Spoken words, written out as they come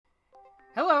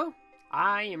Hello,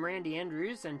 I am Randy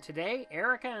Andrews, and today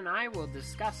Erika and I will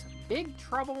discuss Big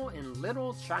Trouble in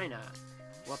Little China.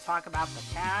 We'll talk about the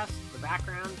cast, the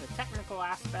background, the technical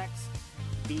aspects,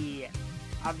 the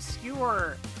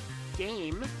obscure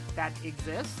game that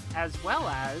exists, as well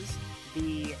as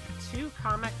the three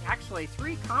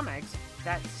comics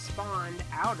that spawned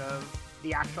out of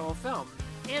the actual film.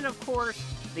 And of course,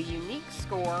 the unique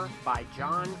score by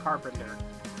John Carpenter.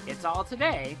 It's all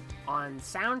today on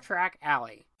Soundtrack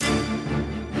Alley.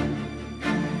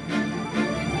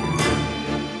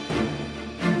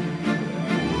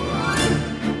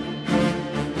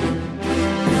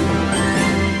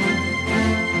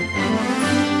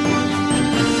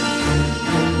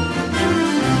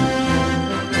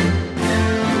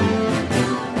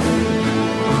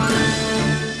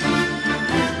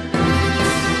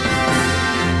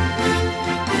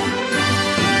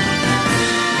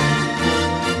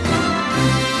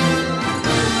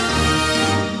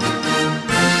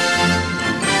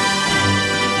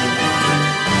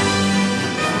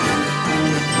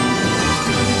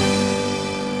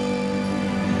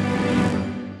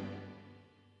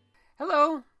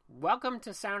 Hello, welcome to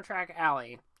Soundtrack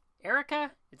Alley.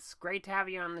 Erika, it's great to have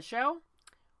you on the show.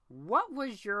 What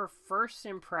was your first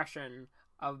impression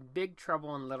of Big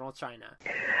Trouble in Little China?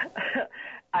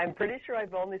 I'm pretty sure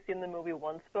I've only seen the movie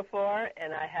once before,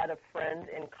 and I had a friend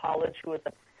in college who was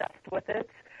obsessed with it,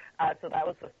 so that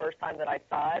was the first time that I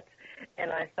saw it,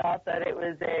 and I thought that it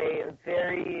was a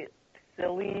very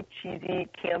silly, cheesy,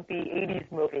 campy 80s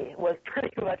movie. Was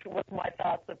pretty much what my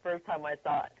thoughts the first time I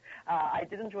saw it. I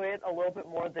did enjoy it a little bit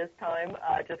more this time,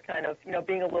 just kind of,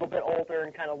 being a little bit older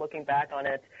and kind of looking back on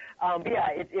it. But yeah,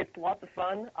 it's lots of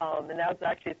fun, and that was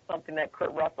actually something that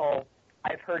Kurt Russel,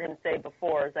 I've heard him say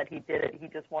before, is that he did it. He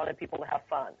just wanted people to have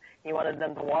fun. He wanted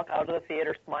them to walk out of the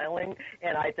theater smiling,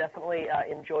 and I definitely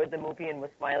enjoyed the movie and was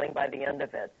smiling by the end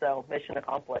of it. So mission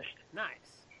accomplished.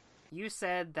 Nice. You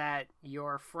said that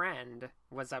your friend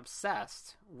was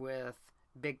obsessed with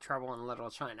Big Trouble in Little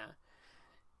China.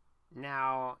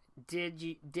 Now, did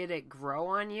it grow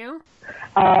on you?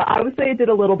 I would say it did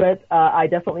a little bit. I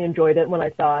definitely enjoyed it when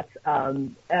I saw it.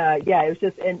 Yeah, it was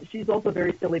just, and she's also a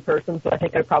very silly person, so I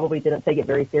think I probably didn't take it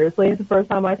very seriously the first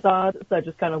time I saw it. So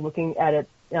just kind of looking at it,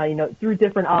 through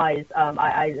different eyes,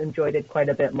 I enjoyed it quite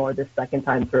a bit more this second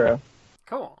time through.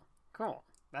 Cool.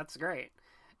 That's great.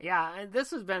 Yeah,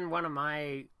 this has been one of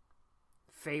my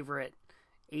favorite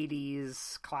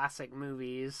 80s classic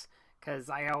movies,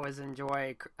 because I always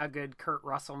enjoy a good Kurt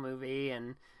Russell movie,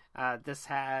 and this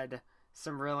had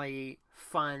some really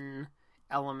fun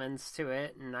elements to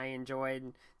it, and I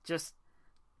enjoyed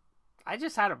I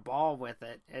just had a ball with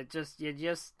it. You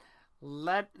just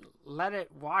let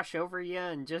it wash over you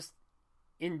and just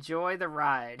enjoy the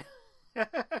ride.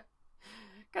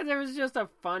 Because it was just a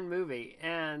fun movie,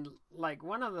 and like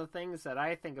one of the things that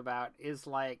I think about is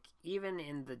like even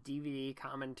in the DVD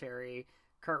commentary,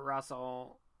 Kurt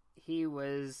Russell, he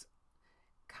was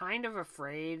kind of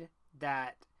afraid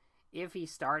that if he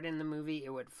starred in the movie, it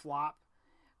would flop.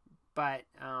 But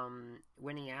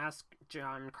when he asked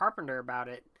John Carpenter about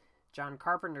it, John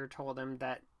Carpenter told him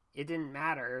that it didn't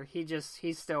matter. He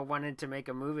still wanted to make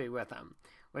a movie with him,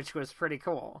 which was pretty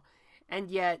cool. And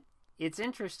yet, it's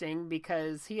interesting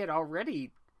because he had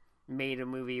already made a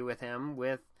movie with him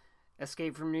with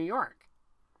Escape from New York.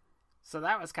 So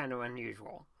that was kind of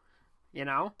unusual.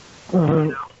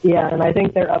 Mm-hmm. Yeah, and I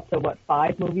think they're up to,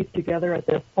 5 movies together at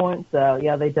this point, so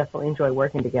yeah, they definitely enjoy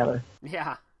working together.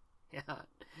 Yeah.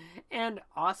 And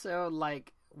also,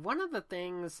 one of the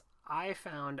things I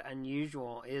found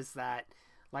unusual is that,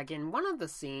 in one of the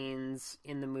scenes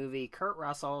in the movie, Kurt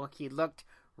Russell, he looked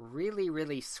really,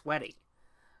 really sweaty.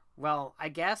 Well, I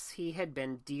guess he had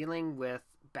been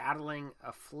battling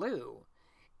a flu,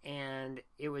 and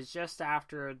it was just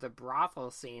after the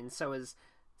brothel scene, so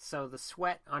the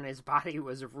sweat on his body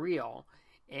was real,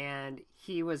 and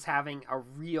he was having a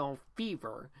real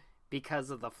fever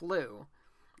because of the flu.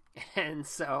 And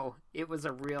so it was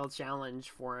a real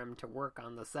challenge for him to work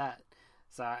on the set.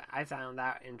 So I found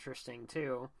that interesting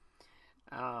too.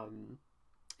 And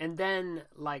then,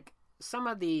 some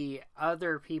of the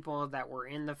other people that were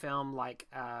in the film,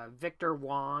 Victor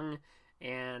Wong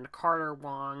and Carter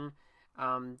Wong,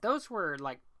 those were,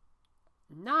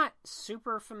 not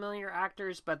super familiar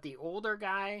actors, but the older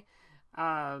guy,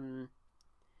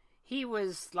 he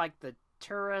was the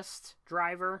tourist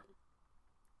driver,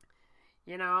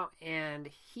 and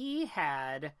he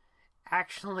had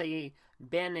actually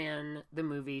been in the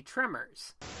movie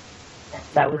Tremors.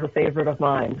 That was a favorite of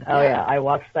mine. Oh yeah, I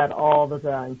watched that all the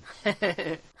time.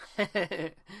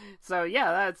 So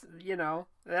yeah,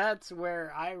 that's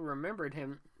where I remembered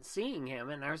seeing him,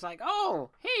 and I was like,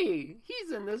 oh, hey,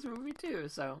 he's in this movie too.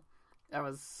 So that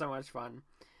was so much fun.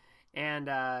 And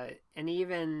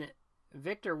even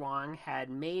Victor Wong had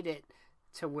made it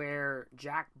to where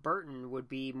Jack Burton would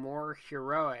be more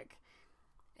heroic.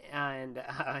 And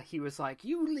he was like,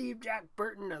 you leave Jack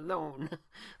Burton alone.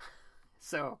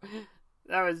 So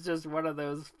that was just one of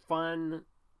those fun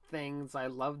things I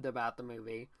loved about the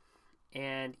movie.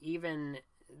 And even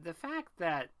the fact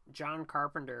that John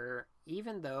Carpenter,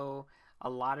 even though a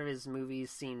lot of his movies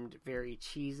seemed very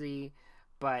cheesy,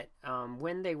 but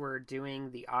when they were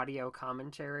doing the audio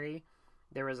commentary,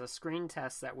 there was a screen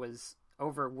test that was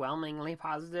overwhelmingly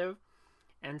positive.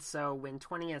 And so when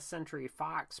 20th Century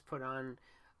Fox put on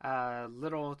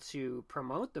little to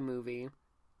promote the movie,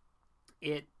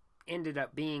 it ended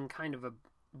up being kind of a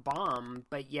bomb,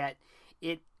 but yet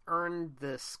it earned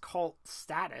this cult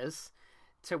status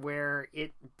to where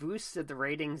it boosted the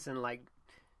ratings and like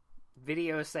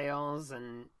video sales,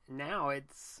 and now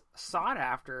it's sought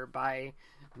after by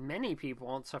many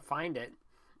people to find it,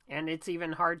 and it's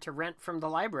even hard to rent from the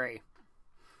library.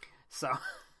 So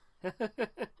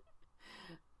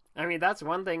I mean, that's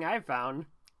one thing I found.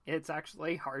 It's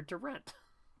actually hard to rent.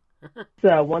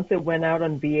 So once it went out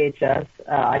on VHS,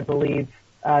 I believe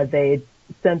they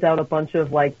sent out a bunch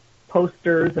of like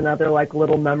posters and other like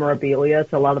little memorabilia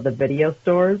to a lot of the video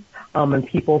stores, and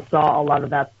people saw a lot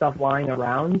of that stuff lying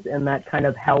around, and that kind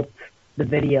of helped the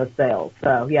video sales.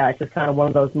 So yeah, it's just kind of one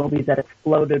of those movies that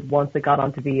exploded once it got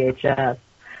onto VHS,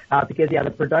 because yeah,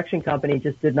 the production company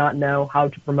just did not know how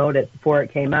to promote it before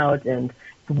it came out, and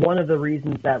it's one of the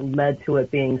reasons that led to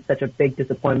it being such a big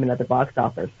disappointment at the box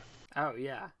office. Oh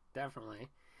yeah, definitely.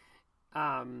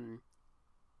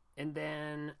 And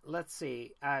then, let's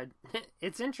see,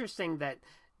 it's interesting that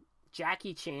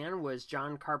Jackie Chan was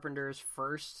John Carpenter's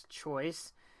first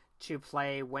choice to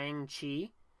play Wang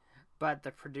Chi, but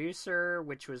the producer,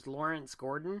 which was Lawrence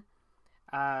Gordon,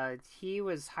 he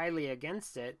was highly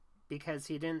against it because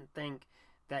he didn't think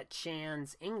that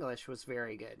Chan's English was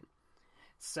very good.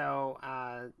 So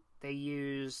they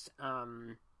used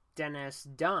Dennis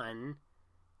Dunn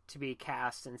to be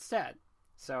cast instead.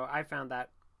 So I found that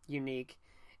unique.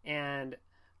 And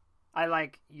I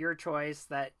like your choice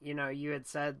that, you had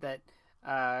said that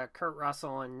Kurt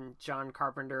Russell and John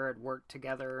Carpenter had worked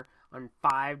together on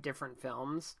 5 different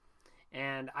films.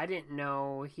 And I didn't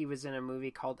know he was in a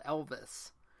movie called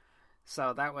Elvis.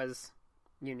 So that was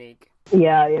unique.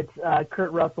 Yeah, it's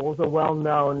Kurt Russell is a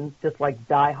well-known, just like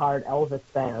diehard Elvis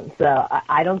fan. So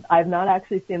I've not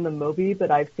actually seen the movie, but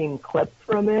I've seen clips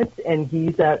from it, and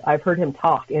I've heard him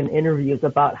talk in interviews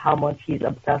about how much he's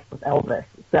obsessed with Elvis.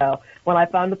 So when I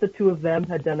found out the two of them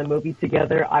had done a movie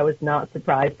together, I was not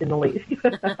surprised in the least.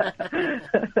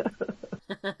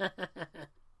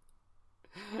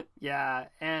 Yeah,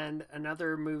 and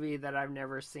another movie that I've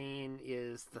never seen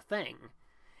is The Thing.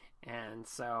 And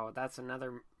so that's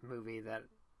another movie that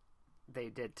they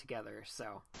did together.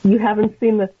 So you haven't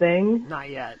seen The Thing? Not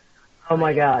yet. Oh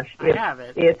my gosh. I have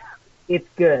it. It's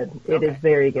good. It Okay. is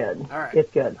very good. All right.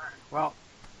 It's good. Well,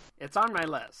 it's on my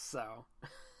list, so.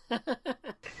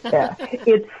 Yeah.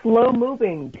 It's slow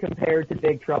moving compared to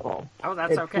Big Trouble. Oh,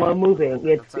 that's okay. It's slow moving.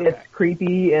 It's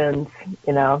creepy, and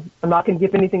I'm not going to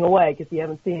give anything away because you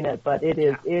haven't seen it, but it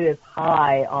is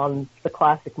high on the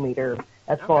classic meter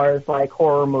as far as like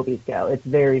horror movies go. It's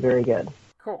very, very good.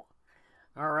 Cool.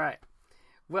 All right.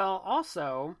 Well,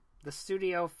 also, the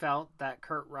studio felt that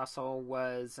Kurt Russell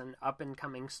was an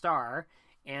up-and-coming star,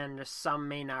 and some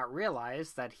may not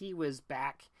realize that he was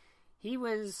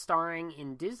starring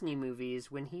in Disney movies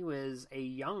when he was a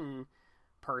young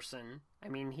person. I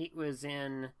mean, he was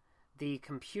in The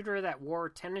Computer That Wore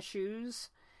Tennis Shoes,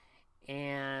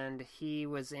 and he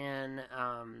was in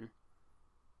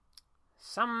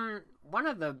one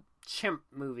of the chimp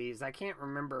movies. I can't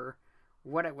remember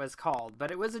what it was called,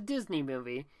 but it was a Disney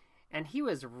movie, and he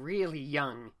was really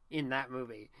young in that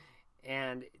movie.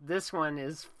 And this one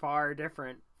is far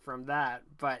different from that,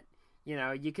 but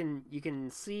you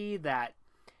can see that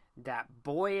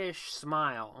boyish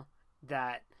smile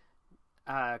that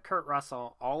Kurt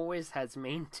Russell always has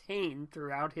maintained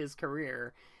throughout his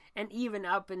career, and even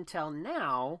up until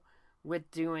now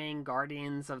with doing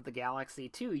Guardians of the Galaxy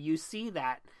 2, you see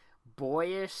that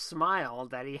boyish smile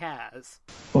that he has.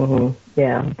 Mm-hmm.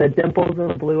 Yeah, the dimples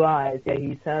and the blue eyes. Yeah,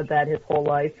 he's had that his whole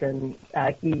life, and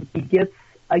he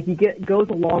goes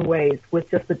a long ways with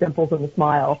just the dimples and the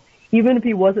smile. Even if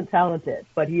he wasn't talented,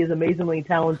 but he is amazingly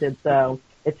talented, so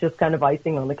it's just kind of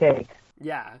icing on the cake.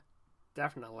 Yeah,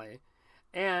 definitely.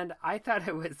 And I thought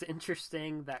it was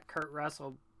interesting that Kurt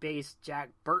Russell based Jack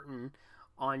Burton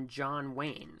on John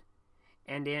Wayne.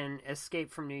 And in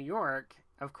Escape from New York,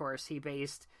 of course, he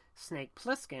based Snake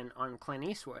Plissken on Clint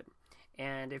Eastwood.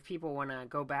 And if people want to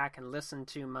go back and listen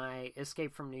to my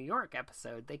Escape from New York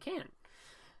episode, they can.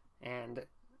 And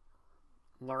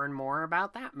learn more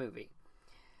about that movie.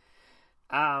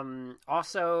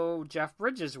 Also, Jeff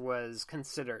Bridges was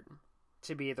considered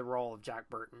to be the role of Jack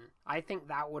Burton. I think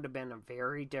that would have been a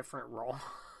very different role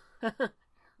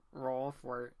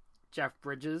for Jeff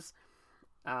Bridges.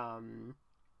 And,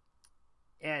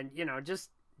 you know, just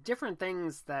different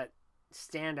things that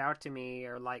stand out to me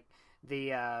are like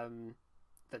the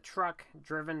truck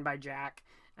driven by Jack.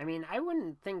 I mean, I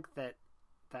wouldn't think that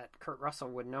Kurt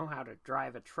Russell would know how to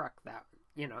drive a truck that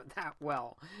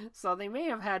well. So they may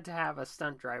have had to have a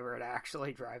stunt driver to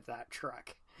actually drive that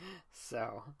truck.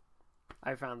 So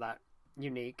I found that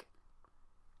unique.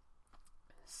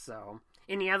 So,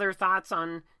 any other thoughts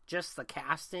on just the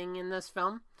casting in this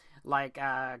film? Like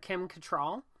Kim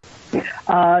Cattrall?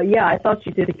 Yeah, I thought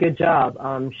she did a good job.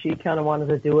 She kind of wanted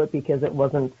to do it because it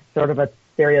wasn't sort of a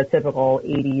stereotypical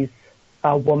 80s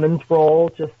woman's role,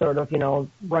 just sort of,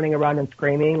 running around and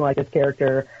screaming like this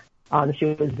character. She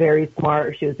was very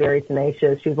smart. She was very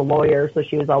tenacious. She was a lawyer, so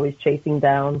she was always chasing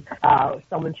down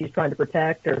someone she's trying to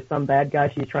protect or some bad guy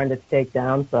she's trying to take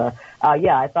down. So,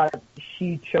 yeah, I thought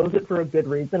she chose it for a good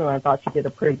reason, and I thought she did a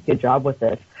pretty good job with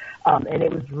it. And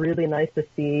it was really nice to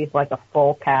see, like, a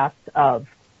full cast of,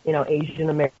 Asian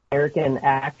American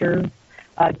actors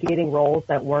getting roles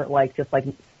that weren't, just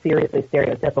seriously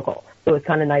stereotypical. So it's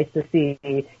kind of nice to see,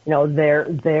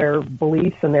 their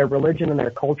beliefs and their religion and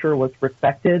their culture was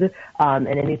respected. And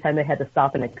anytime they had to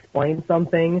stop and explain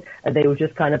something, they would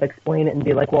just kind of explain it and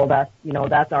be like, well,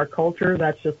 that's our culture.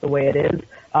 That's just the way it is.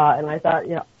 And I thought,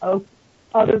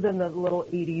 other than the little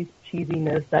 80s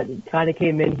cheesiness that kind of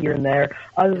came in here and there,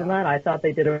 other than that, I thought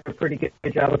they did a pretty good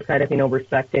job of kind of,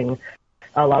 respecting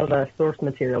a lot of the source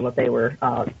material that they were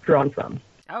drawn from.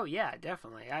 Oh, yeah,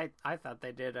 definitely. I thought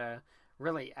they did a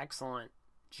really excellent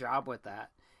job with that.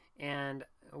 And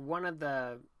one of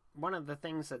the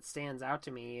things that stands out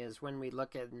to me is when we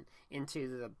look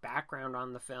into the background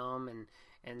on the film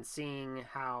and seeing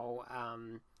how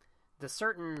the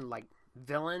certain,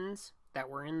 villains that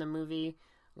were in the movie,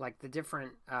 like the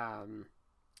different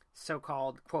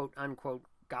so-called quote-unquote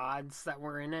gods that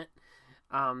were in it.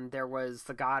 There was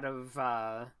the god of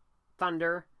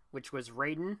thunder, which was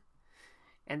Raiden.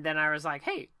 And then I was like,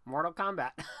 hey, Mortal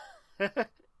Kombat.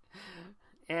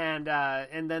 and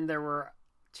then there were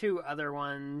two other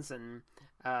ones, and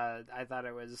I thought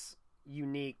it was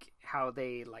unique how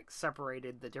they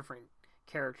separated the different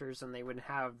characters, and they would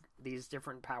have these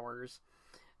different powers.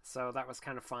 So that was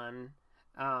kind of fun.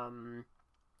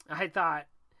 I thought,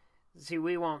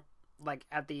 we won't,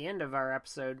 at the end of our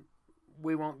episode,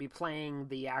 we won't be playing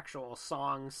the actual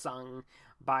song sung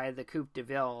by the Coupe de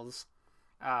Villes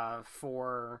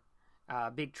for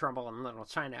Big Trouble in Little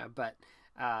China, but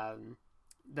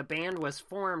the band was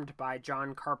formed by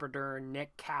John Carpenter,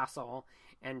 Nick Castle,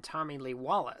 and Tommy Lee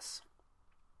Wallace.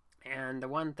 And the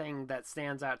one thing that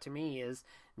stands out to me is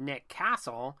Nick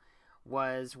Castle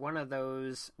was one of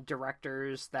those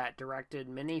directors that directed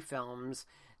many films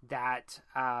that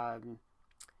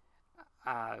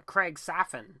Craig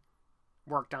Safin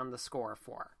worked on the score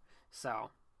for. So,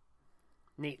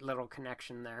 neat little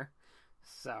connection there.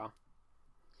 So,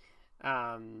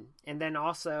 and then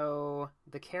also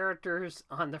the characters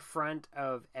on the front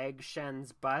of Egg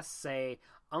Shen's bus say,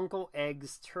 Uncle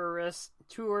Egg's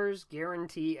tours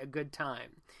guarantee a good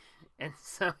time. And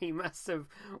so he must have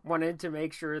wanted to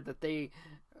make sure that they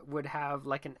would have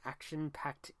an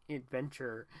action-packed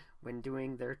adventure when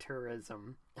doing their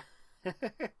tourism.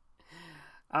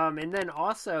 And then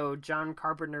also John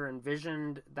Carpenter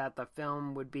envisioned that the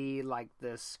film would be like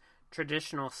this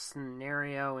traditional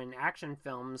scenario in action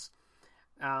films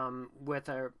with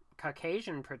a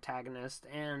Caucasian protagonist,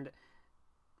 and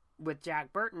with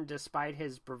Jack Burton, despite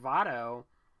his bravado,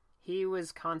 he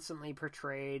was constantly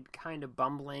portrayed kind of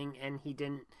bumbling, and he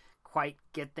didn't quite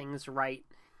get things right,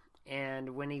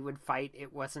 and when he would fight,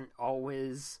 it wasn't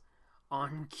always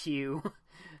on cue,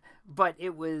 but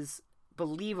it was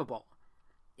believable.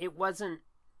 It wasn't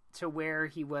to where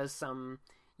he was some,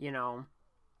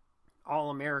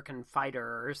 all-American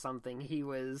fighter or something. He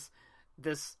was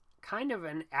this kind of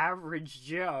an average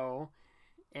Joe,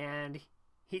 and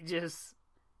he just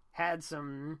had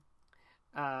some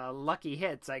lucky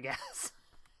hits, I guess.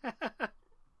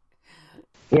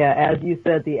 Yeah, as you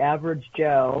said, the average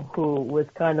Joe who was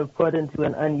kind of put into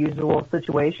an unusual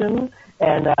situation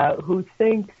and who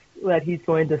thinks that he's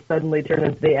going to suddenly turn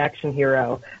into the action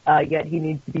hero, yet he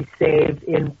needs to be saved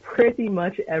in pretty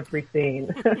much every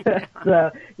scene.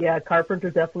 So, yeah, Carpenter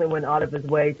definitely went out of his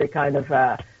way to kind of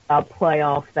play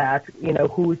off that,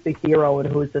 who's the hero and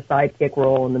who's the sidekick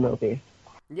role in the movie.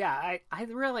 Yeah, I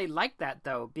really like that,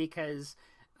 though, because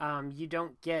you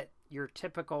don't get your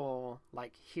typical,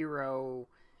 like, hero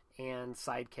and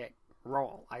sidekick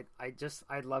role. I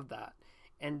love that.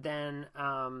 And then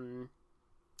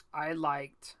I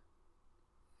liked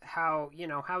how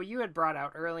you had brought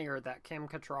out earlier that Kim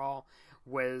Cattrall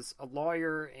was a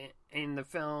lawyer in the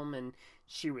film, and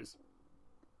she was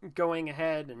going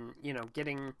ahead and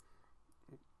getting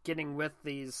with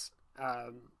these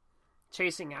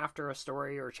chasing after a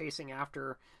story or chasing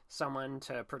after someone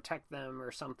to protect them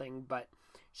or something, but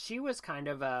she was kind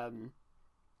of a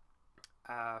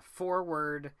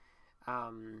forward,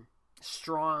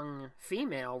 strong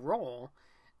female role,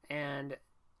 and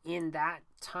in that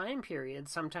time period,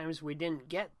 sometimes we didn't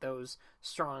get those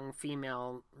strong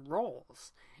female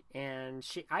roles, and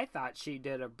I thought she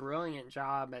did a brilliant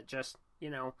job at just,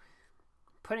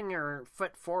 putting her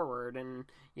foot forward and,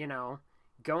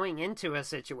 going into a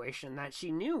situation that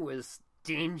she knew was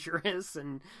dangerous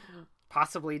and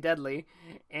possibly deadly,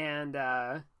 and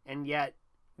yet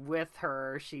with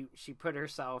her, she put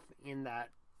herself in that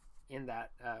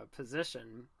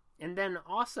position. And then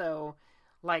also,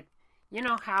 like,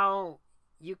 how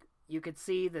you could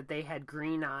see that they had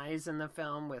green eyes in the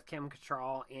film with Kim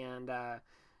Cattrall and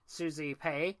Susie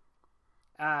Pay.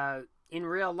 In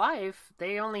real life,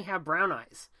 they only have brown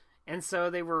eyes, and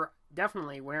so they were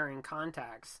definitely wearing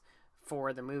contacts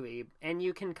for the movie, and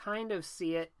you can kind of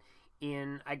see it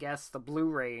in, I guess, the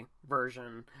Blu-ray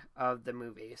version of the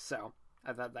movie. So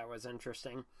I thought that was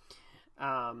interesting.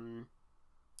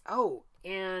 So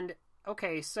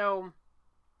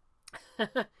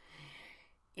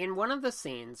in one of the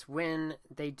scenes, when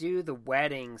they do the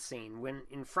wedding scene, when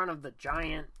in front of the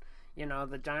giant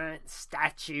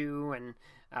statue, and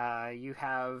you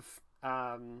have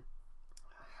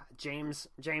James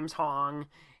Hong,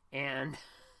 and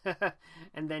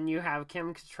and then you have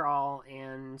Kim Cattrall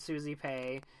and Susie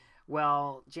Pay.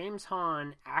 Well, James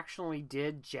Hong actually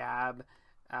did jab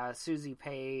Susie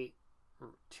Pay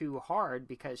too hard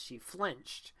because she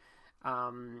flinched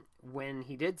when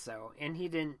he did so, and he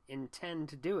didn't intend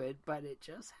to do it, but it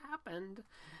just happened.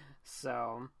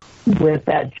 So with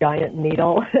that giant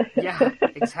needle. Yeah,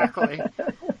 exactly.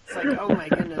 It's like, oh my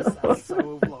goodness, that's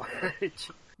so large.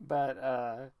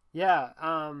 But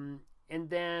and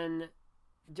then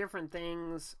different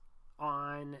things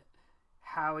on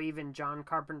how even John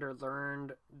Carpenter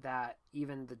learned that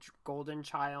even the Golden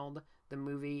Child, the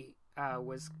movie,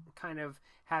 was kind of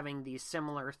having these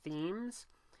similar themes.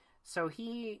 So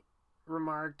he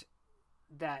remarked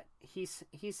that he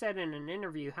said in an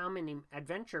interview how many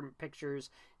adventure pictures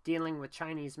dealing with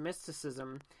Chinese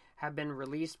mysticism have been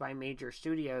released by major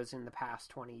studios in the past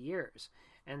 20 years.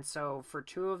 And so for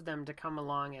two of them to come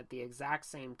along at the exact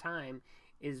same time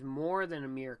is more than a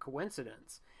mere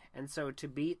coincidence. And so to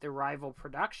beat the rival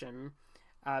production,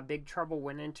 Big Trouble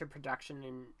went into production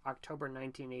in October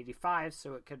 1985,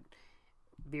 so it could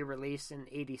be released in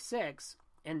 86.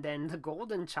 And then The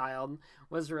Golden Child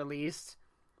was released,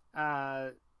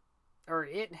 or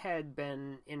it had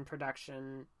been in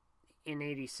production in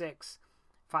 86,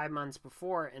 5 months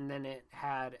before, and then it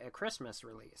had a Christmas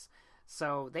release.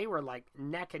 So they were like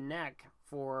neck and neck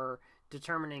for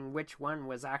determining which one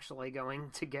was actually going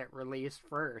to get released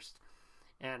first.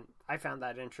 And I found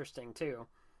that interesting too.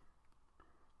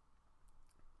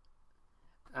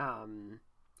 And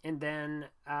then,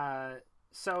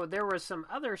 so there was some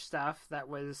other stuff that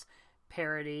was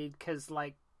parodied, because,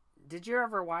 like, did you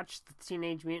ever watch the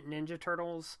Teenage Mutant Ninja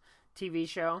Turtles TV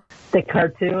show? The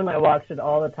cartoon, I watched it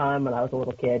all the time when I was a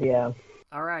little kid, yeah.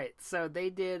 All right, so they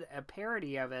did a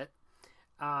parody of it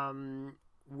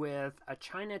with a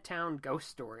Chinatown ghost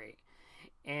story.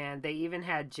 And they even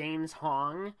had James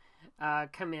Hong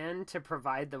come in to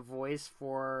provide the voice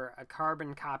for a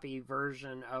carbon copy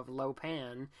version of Lo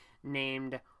Pan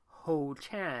named Ho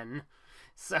Chan.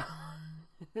 So,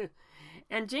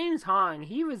 and James Hong,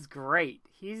 he was great.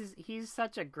 He's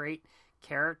such a great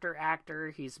character actor.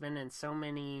 He's been in so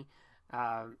many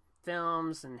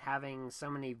films and having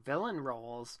so many villain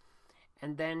roles.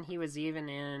 And then he was even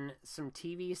in some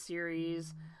TV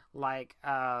series like,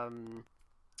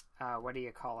 what do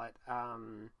you call it?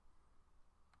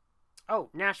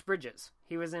 Nash Bridges.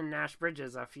 He was in Nash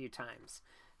Bridges a few times.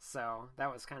 So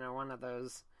that was kind of one of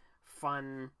those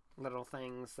fun little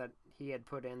things that he had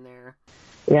put in there.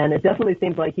 Yeah, and it definitely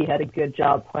seemed like he had a good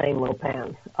job playing Lo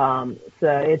Pan.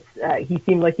 So he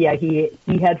seemed like he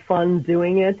had fun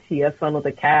doing it. He had fun with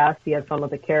the cast. He had fun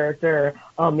with the character.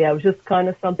 It was just kind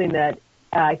of something that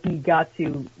he got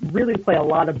to really play a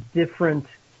lot of different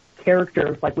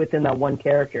characters like within that one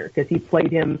character, because he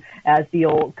played him as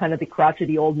the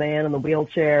crotchety old man in the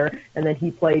wheelchair, and then he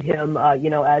played him as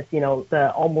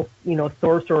the almost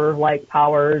sorcerer like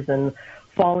powers, and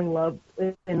falling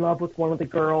in love with one of the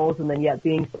girls, and then yet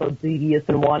being so devious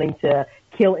and wanting to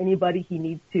kill anybody he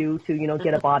needs to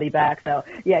get a body back. So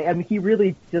yeah, I mean, he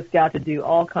really just got to do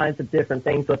all kinds of different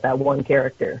things with that one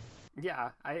character. Yeah,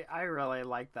 I really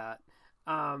like that.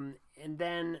 And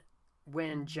then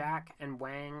when Jack and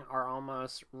Wang are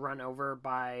almost run over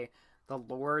by the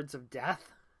Lords of Death,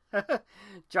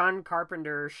 John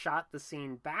Carpenter shot the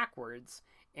scene backwards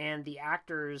and the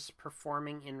actors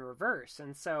performing in reverse.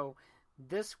 And so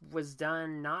this was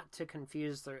done not to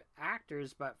confuse the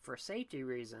actors, but for safety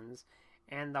reasons.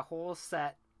 And the whole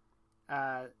set,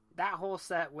 that whole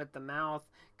set with the mouth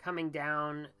coming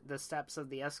down the steps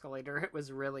of the escalator, it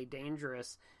was really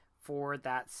dangerous for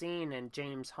that scene. And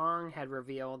James Hong had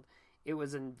revealed it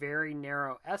was a very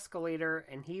narrow escalator,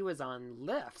 and he was on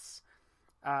lifts.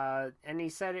 And he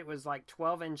said it was like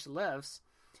 12-inch lifts.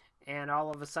 And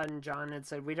all of a sudden, John had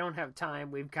said, "We don't have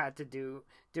time. We've got to do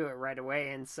it right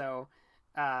away." And so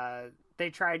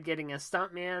they tried getting a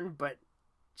stuntman, but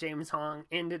James Hong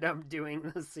ended up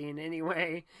doing the scene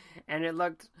anyway. And it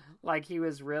looked like he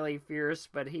was really fierce,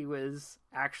 but he was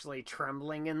actually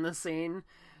trembling in the scene.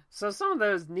 So some of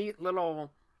those neat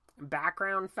little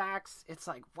background facts, it's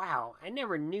like, wow, I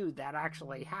never knew that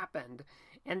actually happened.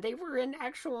 And they were in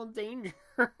actual danger.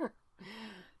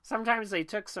 Sometimes they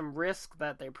took some risk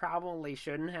that they probably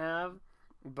shouldn't have,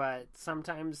 but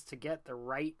sometimes to get the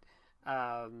right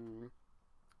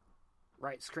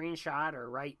screenshot or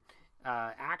right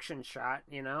action shot,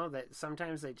 that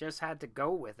sometimes they just had to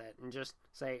go with it and just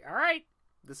say, all right,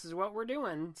 this is what we're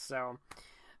doing. So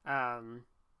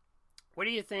what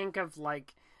do you think of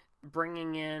like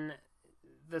bringing in,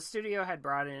 the studio had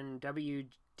brought in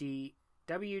W.D.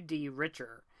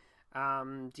 Richer.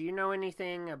 Do you know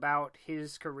anything about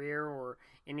his career or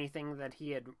anything that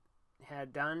he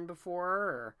had done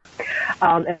before?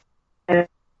 And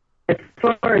as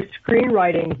far as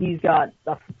screenwriting, he's got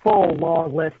a full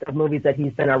long list of movies that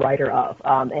he's been a writer of,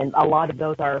 and a lot of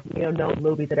those are known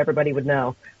movies that everybody would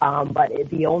know. But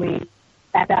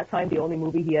at that time, the only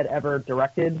movie he had ever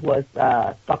directed was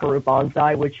Buckaroo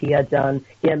Banzai, which he had done.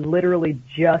 He had literally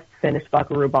just finished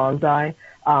Buckaroo Banzai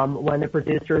when the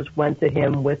producers went to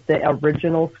him with the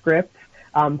original script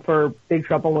for Big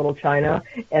Trouble in Little China,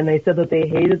 and they said that they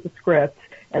hated the script,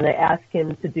 and they asked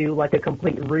him to do like a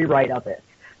complete rewrite of it.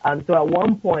 So at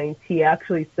one point, he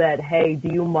actually said, "Hey, do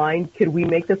you mind? Could we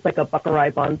make this like a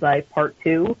Buckaroo Banzai Part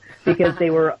 2?" Because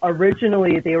they were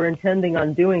intending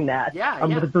on doing that.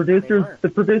 But the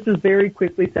producers very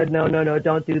quickly said, "No,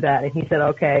 don't do that." And he said,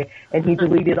 "Okay." And he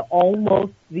deleted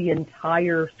almost the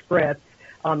entire script.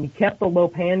 He kept the Lo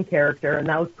Pan character, and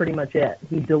that was pretty much it.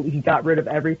 He got rid of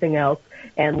everything else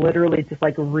and literally just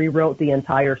like rewrote the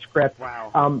entire script.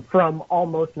 Wow. From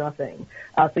almost nothing.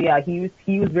 So yeah, he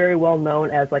was very well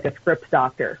known as like a script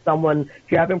doctor. Someone,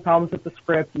 if you're having problems with the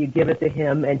script, you give it to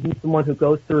him, and he's the one who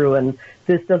goes through and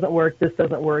this doesn't work,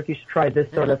 you should try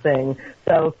this sort of thing.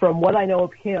 So from what I know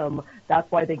of him, that's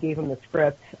why they gave him the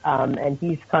script, and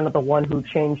he's kind of the one who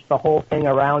changed the whole thing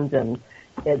around, and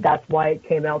that's why it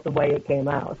came out the way it came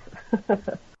out.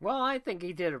 Well, I think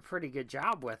he did a pretty good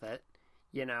job with it,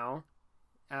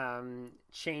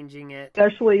 changing it.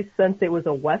 Especially since it was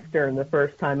a Western the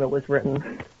first time it was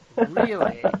written.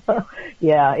 Really?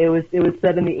 Yeah, it was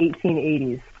set in the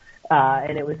 1880s,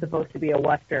 and it was supposed to be a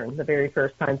Western the very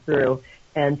first time through.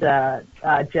 And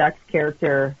Jack's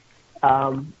character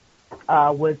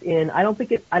was in, I don't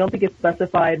think it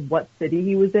specified what city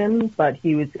he was in, but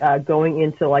he was going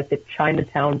into like the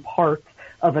Chinatown part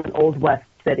of an Old West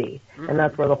city, and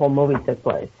that's where the whole movie took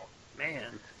place.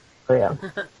 Man. So yeah.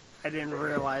 I didn't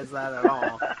realize that at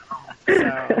all.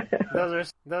 So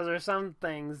those are some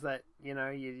things that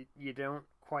you don't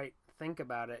quite think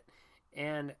about it,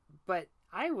 but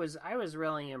I was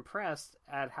really impressed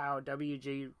at how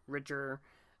W.G. Richer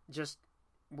just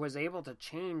was able to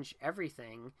change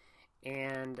everything,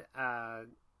 and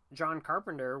John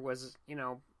Carpenter was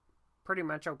pretty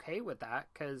much okay with that,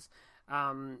 because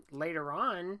later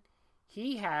on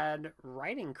he had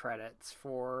writing credits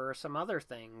for some other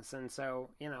things, and so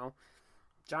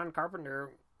John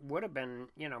Carpenter would have been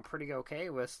pretty okay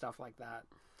with stuff like that.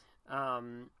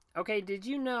 Okay, did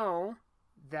you know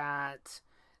that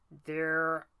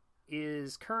there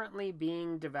is currently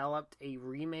being developed a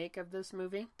remake of this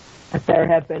movie. There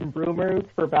have been rumors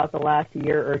for about the last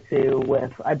year or two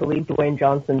with, I believe, Dwayne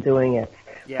Johnson doing it.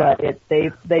 Yeah. But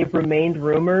they've remained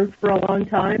rumors for a long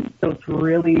time, so it's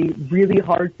really, really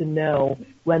hard to know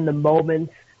when the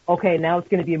moment, okay, now it's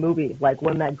going to be a movie. Like,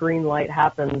 when that green light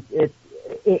happens,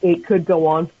 it could go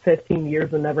on 15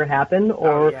 years and never happen,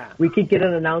 or we could get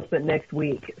an announcement next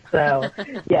week. So,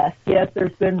 yes,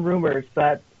 there's been rumors,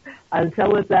 but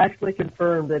until it's actually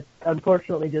confirmed, it's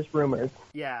unfortunately just rumors.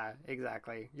 Yeah,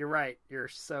 exactly. You're right. You're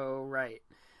so right.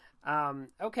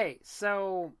 Okay,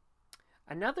 so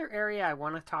another area I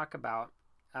want to talk about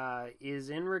is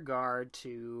in regard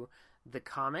to the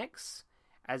comics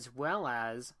as well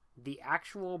as the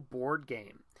actual board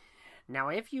game. Now,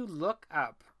 if you look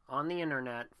up on the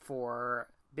internet for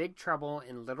Big Trouble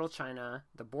in Little China,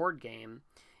 the board game,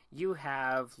 you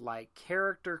have like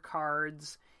character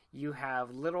cards, you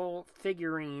have little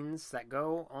figurines that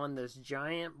go on this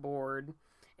giant board,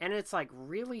 and it's like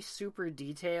really super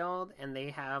detailed, and they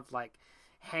have like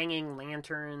hanging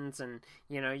lanterns, and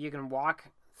you can walk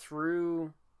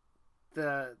through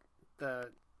the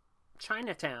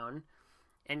Chinatown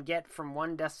and get from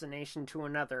one destination to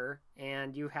another,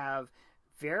 and you have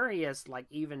various like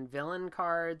even villain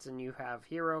cards, and you have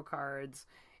hero cards,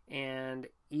 and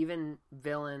even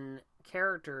villain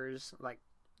characters like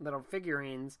little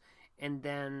figurines, and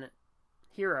then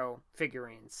hero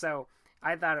figurines. So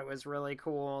I thought it was really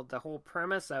cool. The whole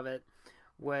premise of it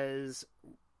was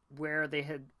where they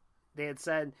had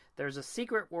said there's a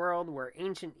secret world where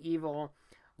ancient evil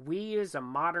weaves a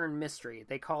modern mystery.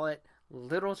 They call it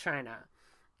Little China.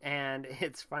 And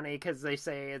it's funny because they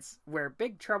say it's where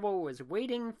Big Trouble was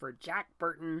waiting for Jack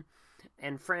Burton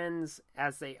and friends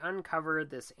as they uncover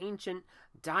this ancient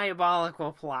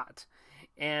diabolical plot.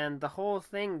 And the whole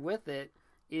thing with it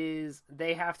is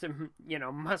they have to,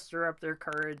 muster up their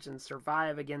courage and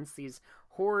survive against these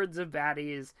hordes of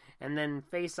baddies, and then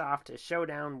face off to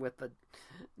showdown with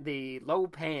the Lo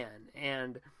Pan.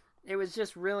 And it was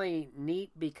just really neat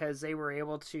because they were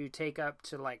able to take up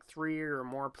to like 3 or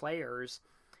more players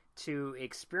to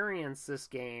experience this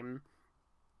game,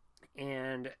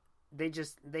 and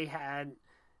they had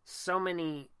so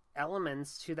many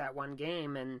elements to that one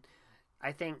game, and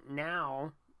I think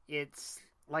now it's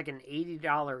like an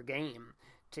 $80 game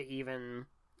to even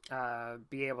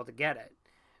be able to get it.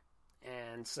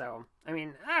 And so, I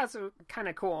mean, that's kind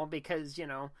of cool because,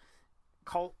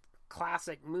 cult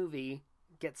classic movie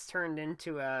gets turned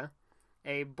into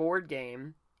a board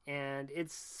game, and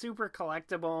it's super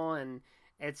collectible, and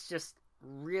it's just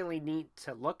really neat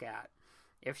to look at.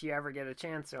 If you ever get a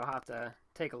chance, you'll have to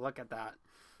take a look at that.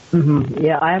 Mm-hmm.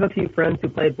 Yeah, I have a few friends who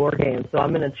play board games, so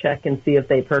I'm going to check and see if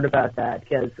they've heard about that.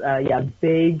 Because,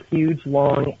 big, huge,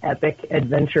 long, epic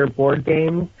adventure board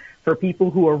games for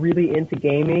people who are really into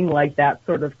gaming, like that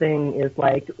sort of thing is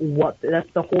like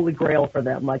that's the holy grail for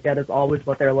them. Like that is always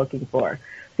what they're looking for.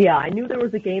 So, yeah, I knew there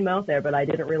was a game out there, but I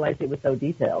didn't realize it was so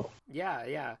detailed.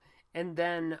 Yeah. And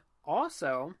then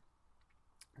also,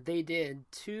 they did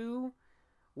two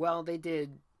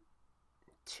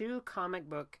comic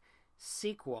book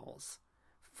sequels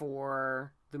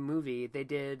for the movie. They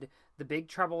did the Big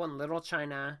Trouble in Little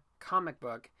China comic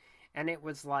book, and it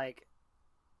was like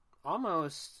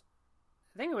almost,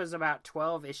 I think it was about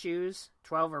 12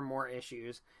 or more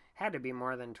issues. Had to be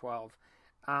more than 12.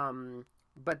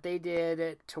 But they did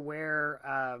it to where,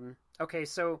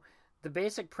 so the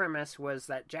basic premise was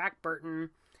that Jack Burton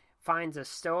finds a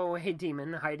stowaway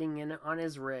demon hiding on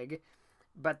his rig,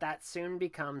 but that soon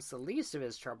becomes the least of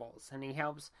his troubles, and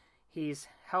he's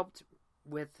helped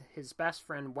with his best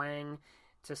friend Wang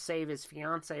to save his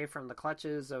fiancée from the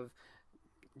clutches of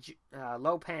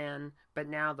Lo Pan, but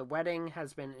now the wedding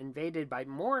has been invaded by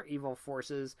more evil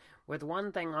forces with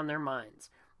one thing on their minds: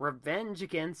 revenge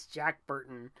against Jack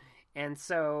Burton. And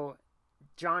so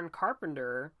John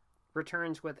Carpenter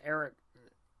returns with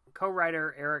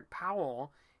co-writer Eric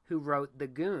Powell, who wrote The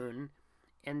Goon,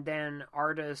 and then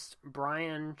artist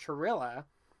Brian Chirilla.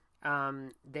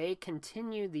 They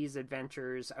continue these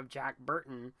adventures of Jack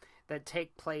Burton that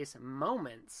take place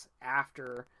moments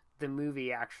after the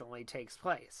movie actually takes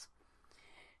place.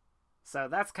 So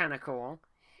that's kind of cool.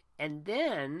 And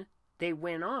then they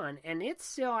went on, and it's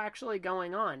still actually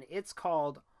going on. It's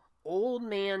called Old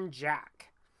Man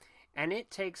Jack, and it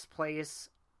takes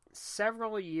place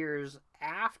several years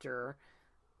after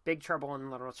Big Trouble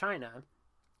in Little China,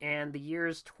 and the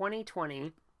year's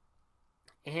 2020,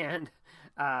 and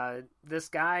this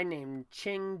guy named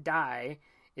Ching Dai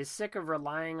is sick of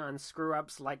relying on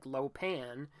screw-ups like Lo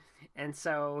Pan, and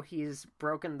so he's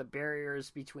broken the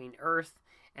barriers between Earth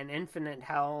and infinite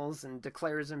hells and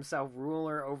declares himself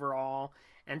ruler over all.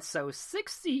 And so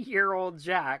 60-year-old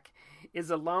Jack is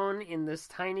alone in this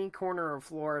tiny corner of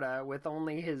Florida with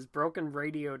only his broken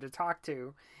radio to talk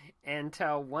to,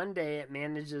 until one day it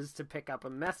manages to pick up a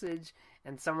message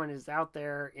and someone is out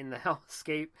there in the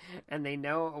hellscape and they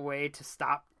know a way to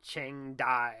stop Chang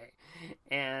Dai.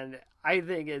 And I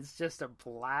think it's just a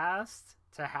blast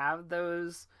to have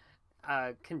those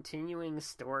continuing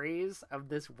stories of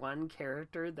this one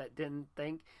character that didn't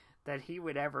think that he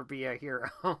would ever be a hero.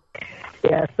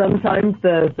 Yeah, sometimes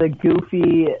the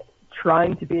goofy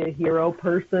trying to be a hero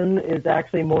person is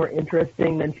actually more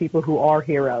interesting than people who are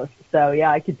heroes. So yeah,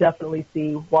 I could definitely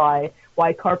see why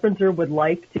Carpenter would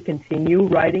like to continue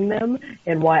writing them,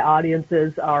 and why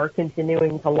audiences are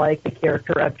continuing to like the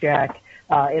character of Jack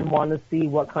and want to see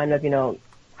what kind of,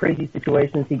 crazy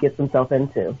situations he gets himself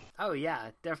into. Oh yeah,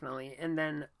 definitely. And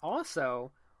then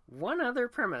also, one other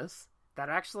premise that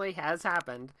actually has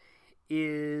happened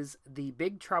is the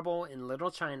Big Trouble in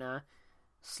Little China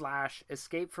 /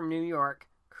 Escape from New York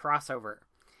crossover.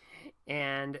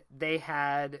 And they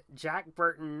had Jack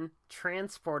Burton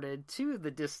transported to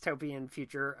the dystopian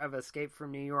future of Escape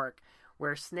from New York,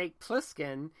 where Snake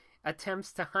Plissken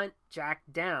attempts to hunt Jack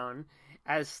down,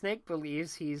 as Snake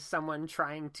believes he's someone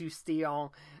trying to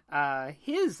steal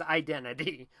his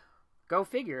identity. Go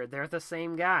figure, they're the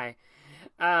same guy.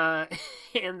 And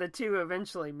the two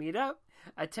eventually meet up,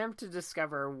 attempt to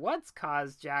discover what's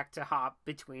caused Jack to hop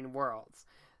between worlds.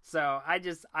 So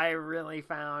I really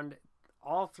found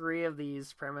all three of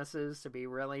these premises to be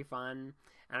really fun,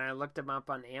 and I looked them up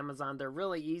on Amazon. They're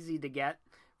really easy to get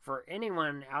for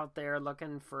anyone out there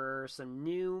looking for some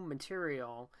new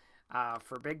material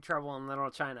for Big Trouble in Little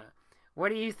China. What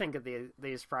do you think of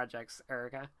these projects,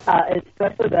 Erika?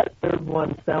 Especially that third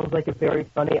one sounds like a very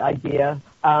funny idea.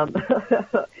 And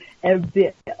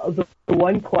the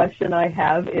one question I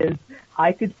have is,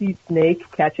 I could see Snake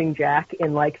catching Jack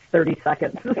in like 30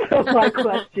 seconds. So my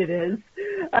question is,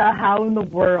 how in the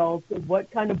world,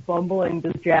 what kind of bumbling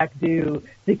does Jack do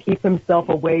to keep himself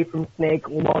away from Snake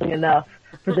long enough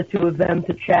for the two of them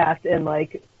to chat and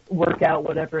like work out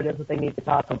whatever it is that they need to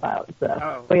talk about?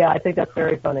 So, But yeah, I think that's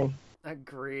very funny.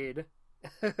 Agreed.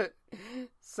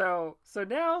 So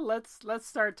now let's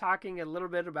start talking a little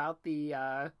bit about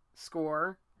the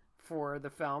score for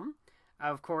the film.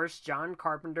 Of course, John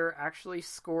Carpenter actually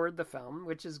scored the film,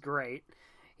 which is great.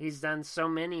 He's done so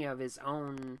many of his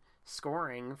own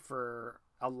scoring for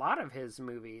a lot of his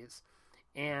movies,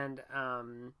 and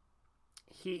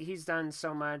he's done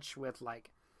so much with, like,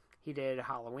 he did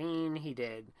Halloween, he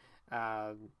did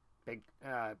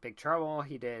Big Trouble,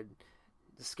 he did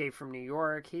Escape from New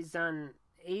York. He's done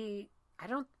I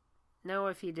don't know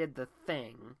if he did The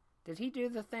Thing. Did he do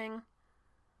The Thing?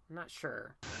 I'm not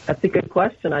sure. That's a good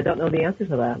question. I don't know the answer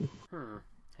to that.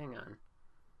 Hang on.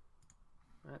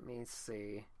 Let me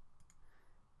see.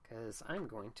 Because I'm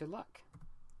going to look.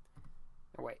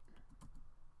 Oh, wait.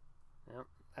 Nope,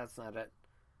 that's not it.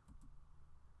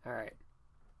 Alright.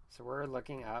 So we're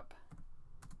looking up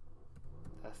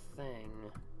The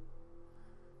Thing.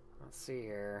 Let's see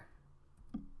here.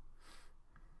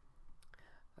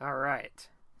 Alright.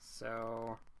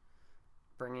 So,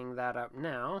 bringing that up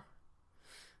now.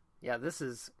 Yeah, this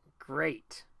is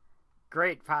great.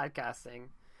 Great podcasting.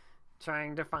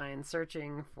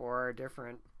 Searching for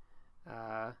different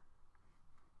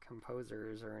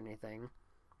composers or anything.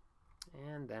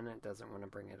 And then it doesn't want to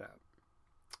bring it up.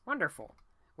 Wonderful.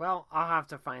 Well, I'll have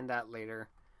to find that later,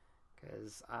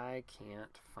 because I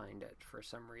can't find it for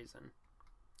some reason.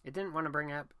 It didn't want to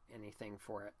bring up anything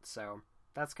for it, so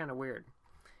that's kind of weird,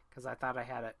 because I thought I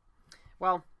had it.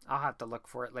 Well, I'll have to look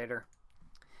for it later.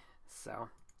 So,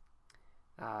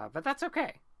 but that's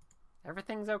okay.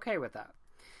 Everything's okay with that.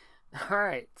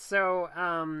 Alright, so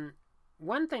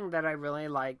one thing that I really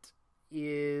liked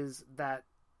is that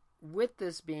with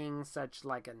this being such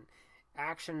like an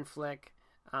action flick,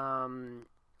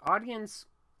 audiences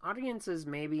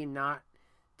maybe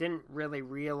didn't really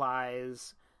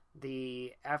realize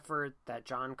the effort that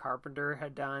John Carpenter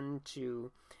had done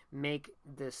to make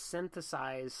this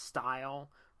synthesized style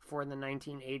for the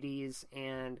 1980s.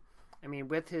 And I mean,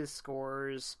 with his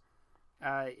scores,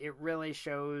 it really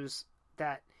shows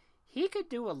that he could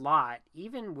do a lot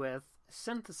even with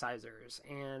synthesizers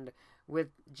and with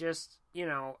just,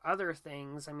 other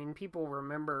things. I mean, people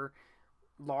remember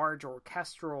large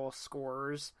orchestral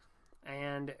scores,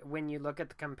 and when you look at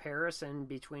the comparison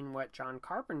between what John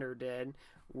Carpenter did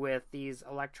with these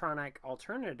electronic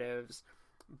alternatives,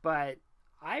 but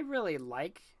I really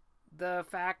like the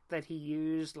fact that he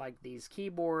used like these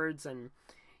keyboards, and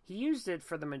he used it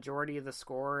for the majority of the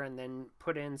score and then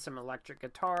put in some electric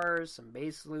guitars, some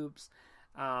bass loops.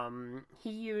 He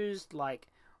used like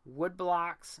wood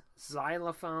blocks,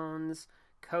 xylophones,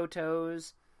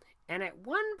 kotos, and at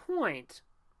one point,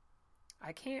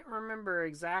 I can't remember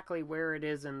exactly where it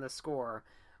is in the score,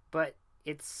 but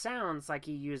it sounds like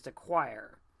he used a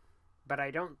choir. But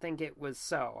I don't think it was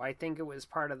so. I think it was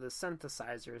part of the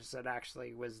synthesizers that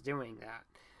actually was doing that.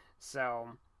 So,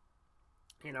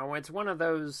 you know, it's one of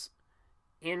those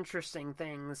interesting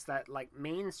things that, like,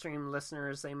 mainstream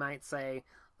listeners, they might say,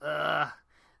 ugh,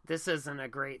 this isn't a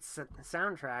great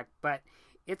soundtrack, but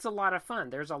it's a lot of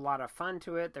fun. There's a lot of fun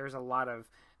to it. There's a lot of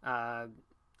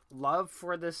love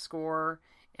for this score,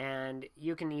 and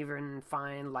you can even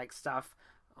find, like, stuff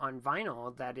on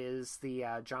vinyl that is the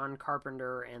John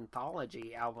Carpenter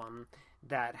anthology album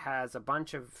that has a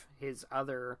bunch of his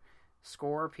other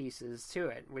score pieces to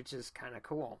it, which is kind of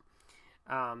cool.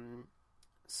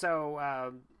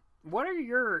 So what are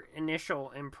your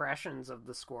initial impressions of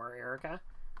the score, Erika?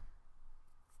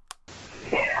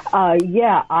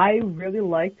 Yeah, I really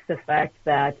liked the fact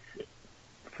that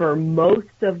for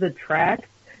most of the tracks,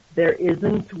 there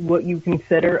isn't what you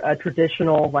consider a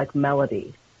traditional, like,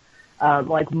 melody.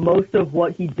 Like most of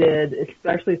what he did,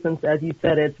 especially since, as you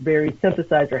said, it's very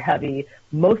synthesizer heavy,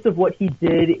 most of what he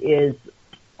did is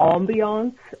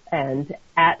ambiance and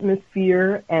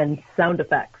atmosphere and sound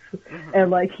effects. Mm-hmm.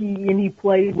 And like he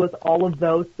played with all of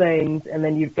those things, and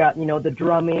then you've got, you know, the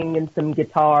drumming and some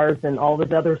guitars and all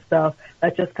this other stuff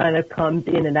that just kind of comes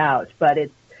in and out. But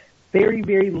it's very,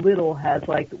 very little has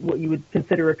like what you would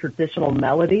consider a traditional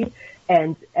melody.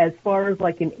 And as far as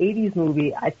like an 80s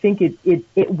movie, I think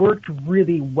it worked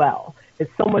really well.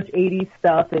 It's so much 80s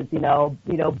stuff. It's, you know,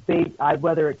 big,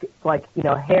 whether it's like, you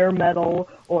know, hair metal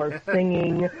or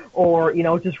singing or, you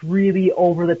know, just really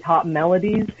over the top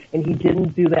melodies. And he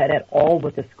didn't do that at all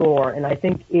with the score. And I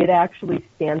think it actually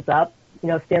stands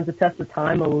the test of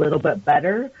time a little bit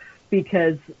better,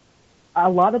 because a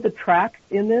lot of the tracks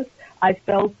in this I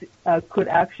felt could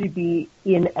actually be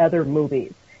in other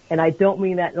movies. And I don't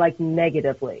mean that like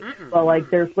negatively, but like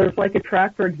there's like a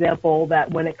track, for example, that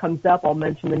when it comes up, I'll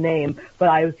mention the name, but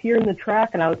I was hearing the track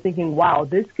and I was thinking, wow,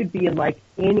 this could be in like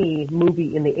any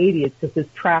movie in the 80s because this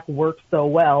track works so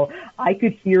well. I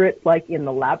could hear it like in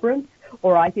The Labyrinth,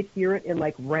 or I could hear it in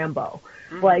like Rambo.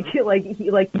 Like he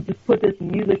just put this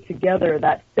music together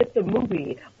that fit the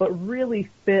movie, but really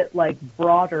fit like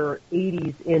broader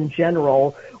 80s in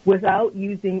general without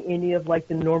using any of like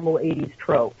the normal 80s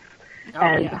tropes. Oh,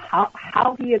 and yeah.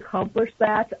 How he accomplished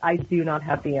that, I do not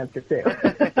have the answer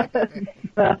to.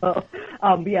 So,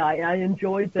 yeah, I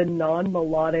enjoyed the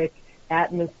non-melodic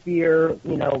atmosphere,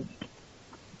 you know,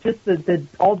 just the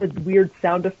all the weird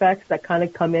sound effects that kind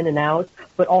of come in and out,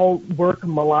 but all work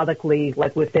melodically,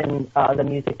 like within the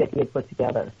music that he had put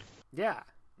together. Yeah,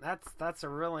 that's a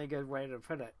really good way to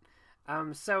put it.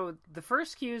 So the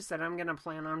first cues that I'm going to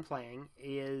plan on playing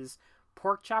is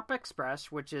Pork Chop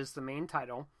Express, which is the main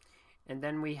title. And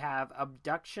then we have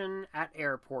Abduction at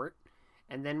Airport.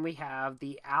 And then we have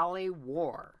The Alley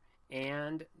War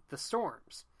and The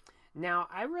Storms. Now,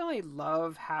 I really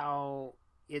love how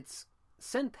it's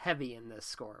synth heavy in this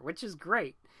score, which is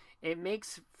great. It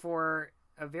makes for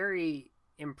a very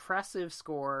impressive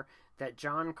score that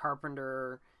John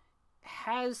Carpenter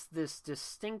has this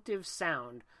distinctive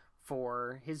sound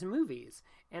for his movies.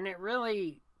 And it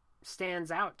really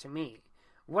stands out to me.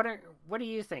 What do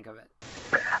you think of it?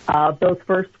 Those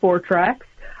first four tracks,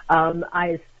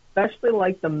 I especially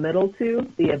like the middle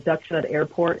two, the Abduction at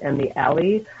Airport and the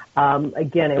Alley.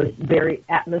 Again, it was very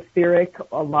atmospheric,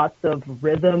 lots of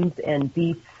rhythms and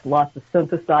beats, lots of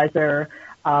synthesizer,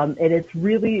 and it's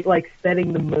really like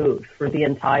setting the mood for the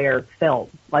entire film.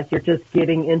 Like you're just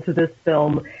getting into this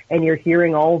film and you're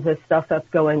hearing all this stuff that's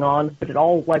going on, but it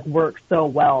all like works so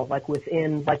well, like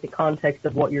within like the context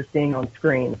of what you're seeing on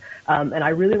screen. And I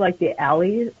really like the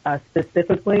Alley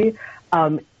specifically.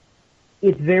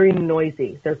 It's very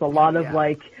noisy. There's a lot of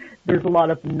there's a lot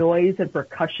of noise and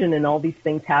percussion and all these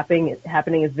things happening.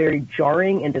 Is very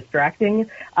jarring and distracting.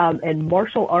 And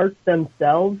martial arts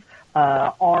themselves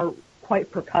are quite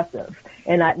percussive,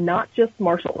 and not just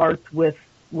martial arts with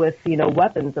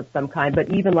weapons of some kind, but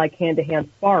even like hand-to-hand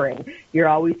sparring. You're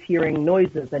always hearing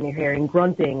noises and you're hearing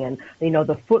grunting and,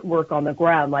 the footwork on the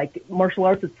ground. Like martial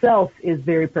arts itself is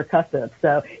very percussive.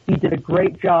 So he did a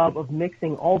great job of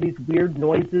mixing all these weird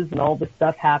noises and all this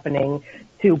stuff happening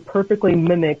to perfectly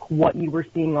mimic what you were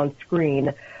seeing on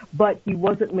screen. But he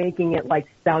wasn't making it like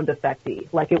sound effecty.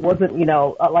 Like it wasn't,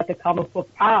 like a comic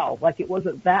book pow. Like it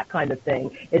wasn't that kind of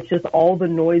thing. It's just all the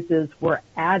noises were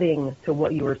adding to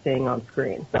what you were seeing on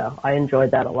screen. So I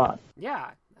enjoyed that a lot.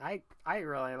 Yeah, I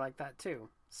really like that too.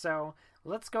 So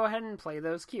let's go ahead and play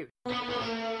those cues.